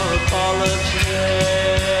more apologies.